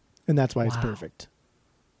 And that's why it's perfect.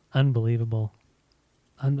 Unbelievable.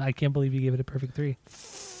 I can't believe you gave it a perfect 3. You're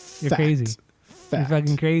Fact. crazy. Fact. You're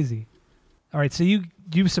fucking crazy. All right, so you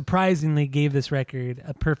surprisingly gave this record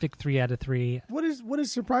a perfect 3 out of 3. What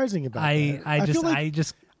is surprising about I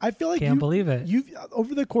that? I feel like can't believe it. You've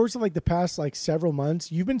over the course of like the past like several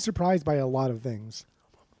months, you've been surprised by a lot of things.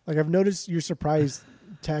 Like I've noticed your surprise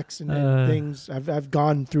texts and things have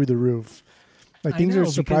gone through the roof. Like things are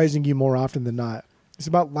surprising you more often than not. It's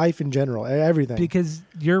about life in general, everything. Because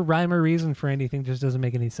your rhyme or reason for anything just doesn't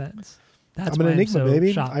make any sense. That's I'm an why enigma, I'm so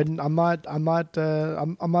baby. shocked.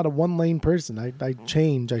 I'm not a one lane person. I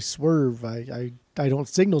change. I swerve. I don't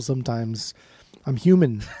signal sometimes. I'm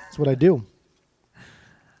human. That's what I do.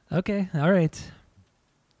 Okay, all right.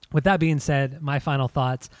 With that being said, my final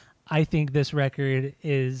thoughts. I think this record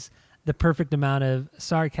is the perfect amount of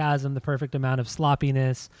sarcasm, the perfect amount of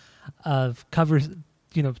sloppiness, of covers,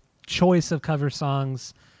 choice of cover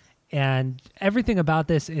songs, and everything about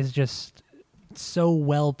this is just so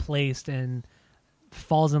well placed and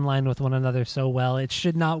falls in line with one another so well. It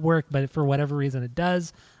should not work, but for whatever reason it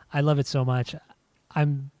does. I love it so much. I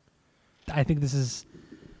think this is...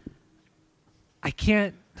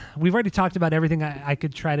 We've already talked about everything I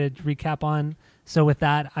could try to recap on. So with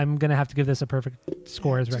that, I'm going to have to give this a perfect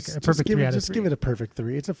score as record. A perfect 3 out of 3. Just give it a perfect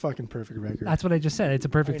 3. It's a fucking perfect record. That's what I just said. It's a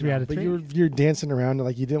perfect 3 out of 3. But you're dancing around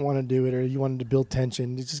like you didn't want to do it or you wanted to build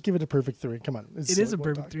tension. Just give it a perfect 3. Come on. It is a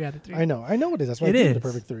perfect 3 out of 3. I know it is. That's why I give it a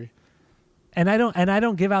perfect 3. And I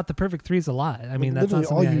don't give out the perfect 3s a lot. I mean, that's literally not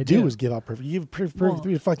something all you I do is give out perfect. You give perfect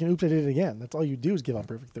 3 to fucking oops, I did it again. That's all you do is give out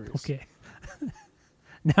perfect 3s. Okay.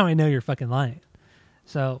 Now I know you're fucking lying.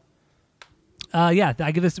 So,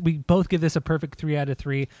 we both give this a perfect 3 out of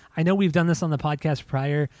 3. I know we've done this on the podcast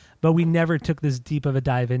prior, but we never took this deep of a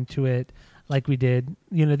dive into it like we did.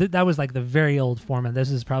 That was like the very old format. This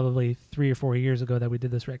is probably 3 or 4 years ago that we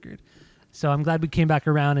did this record. So I'm glad we came back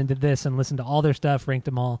around and did this and listened to all their stuff, ranked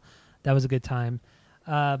them all. That was a good time.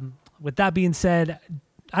 With that being said,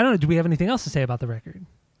 I don't know. Do we have anything else to say about the record?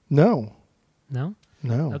 No. No?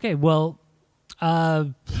 No. Okay, well,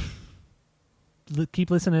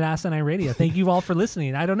 keep listening to Asinine Radio. Thank you all for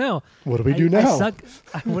listening. I don't know. What do we do now? I suck.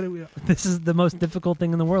 This is the most difficult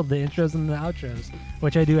thing in the world, the intros and the outros,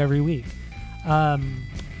 which I do every week.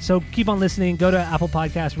 So keep on listening. Go to Apple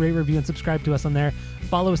Podcasts, rate, review, and subscribe to us on there.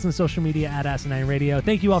 Follow us on social media at Asinine Radio.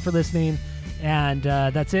 Thank you all for listening. And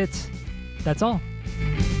that's it. That's all.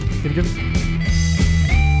 Good.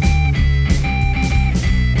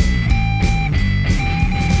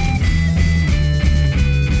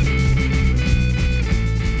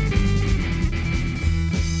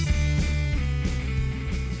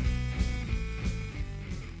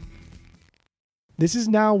 This is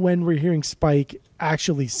now when we're hearing Spike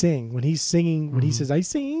actually sing. When he's singing, when he says, I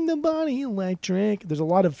sing the body electric, there's a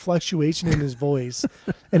lot of fluctuation in his voice.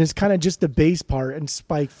 And it's kind of just the bass part. And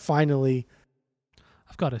Spike finally...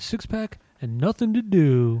 I've got a 6-pack and nothing to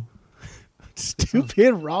do. Stupid.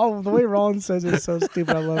 The way Rollins says it is so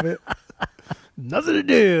stupid. I love it. Nothing to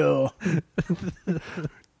do.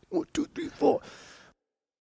 1, 2, 3, 4.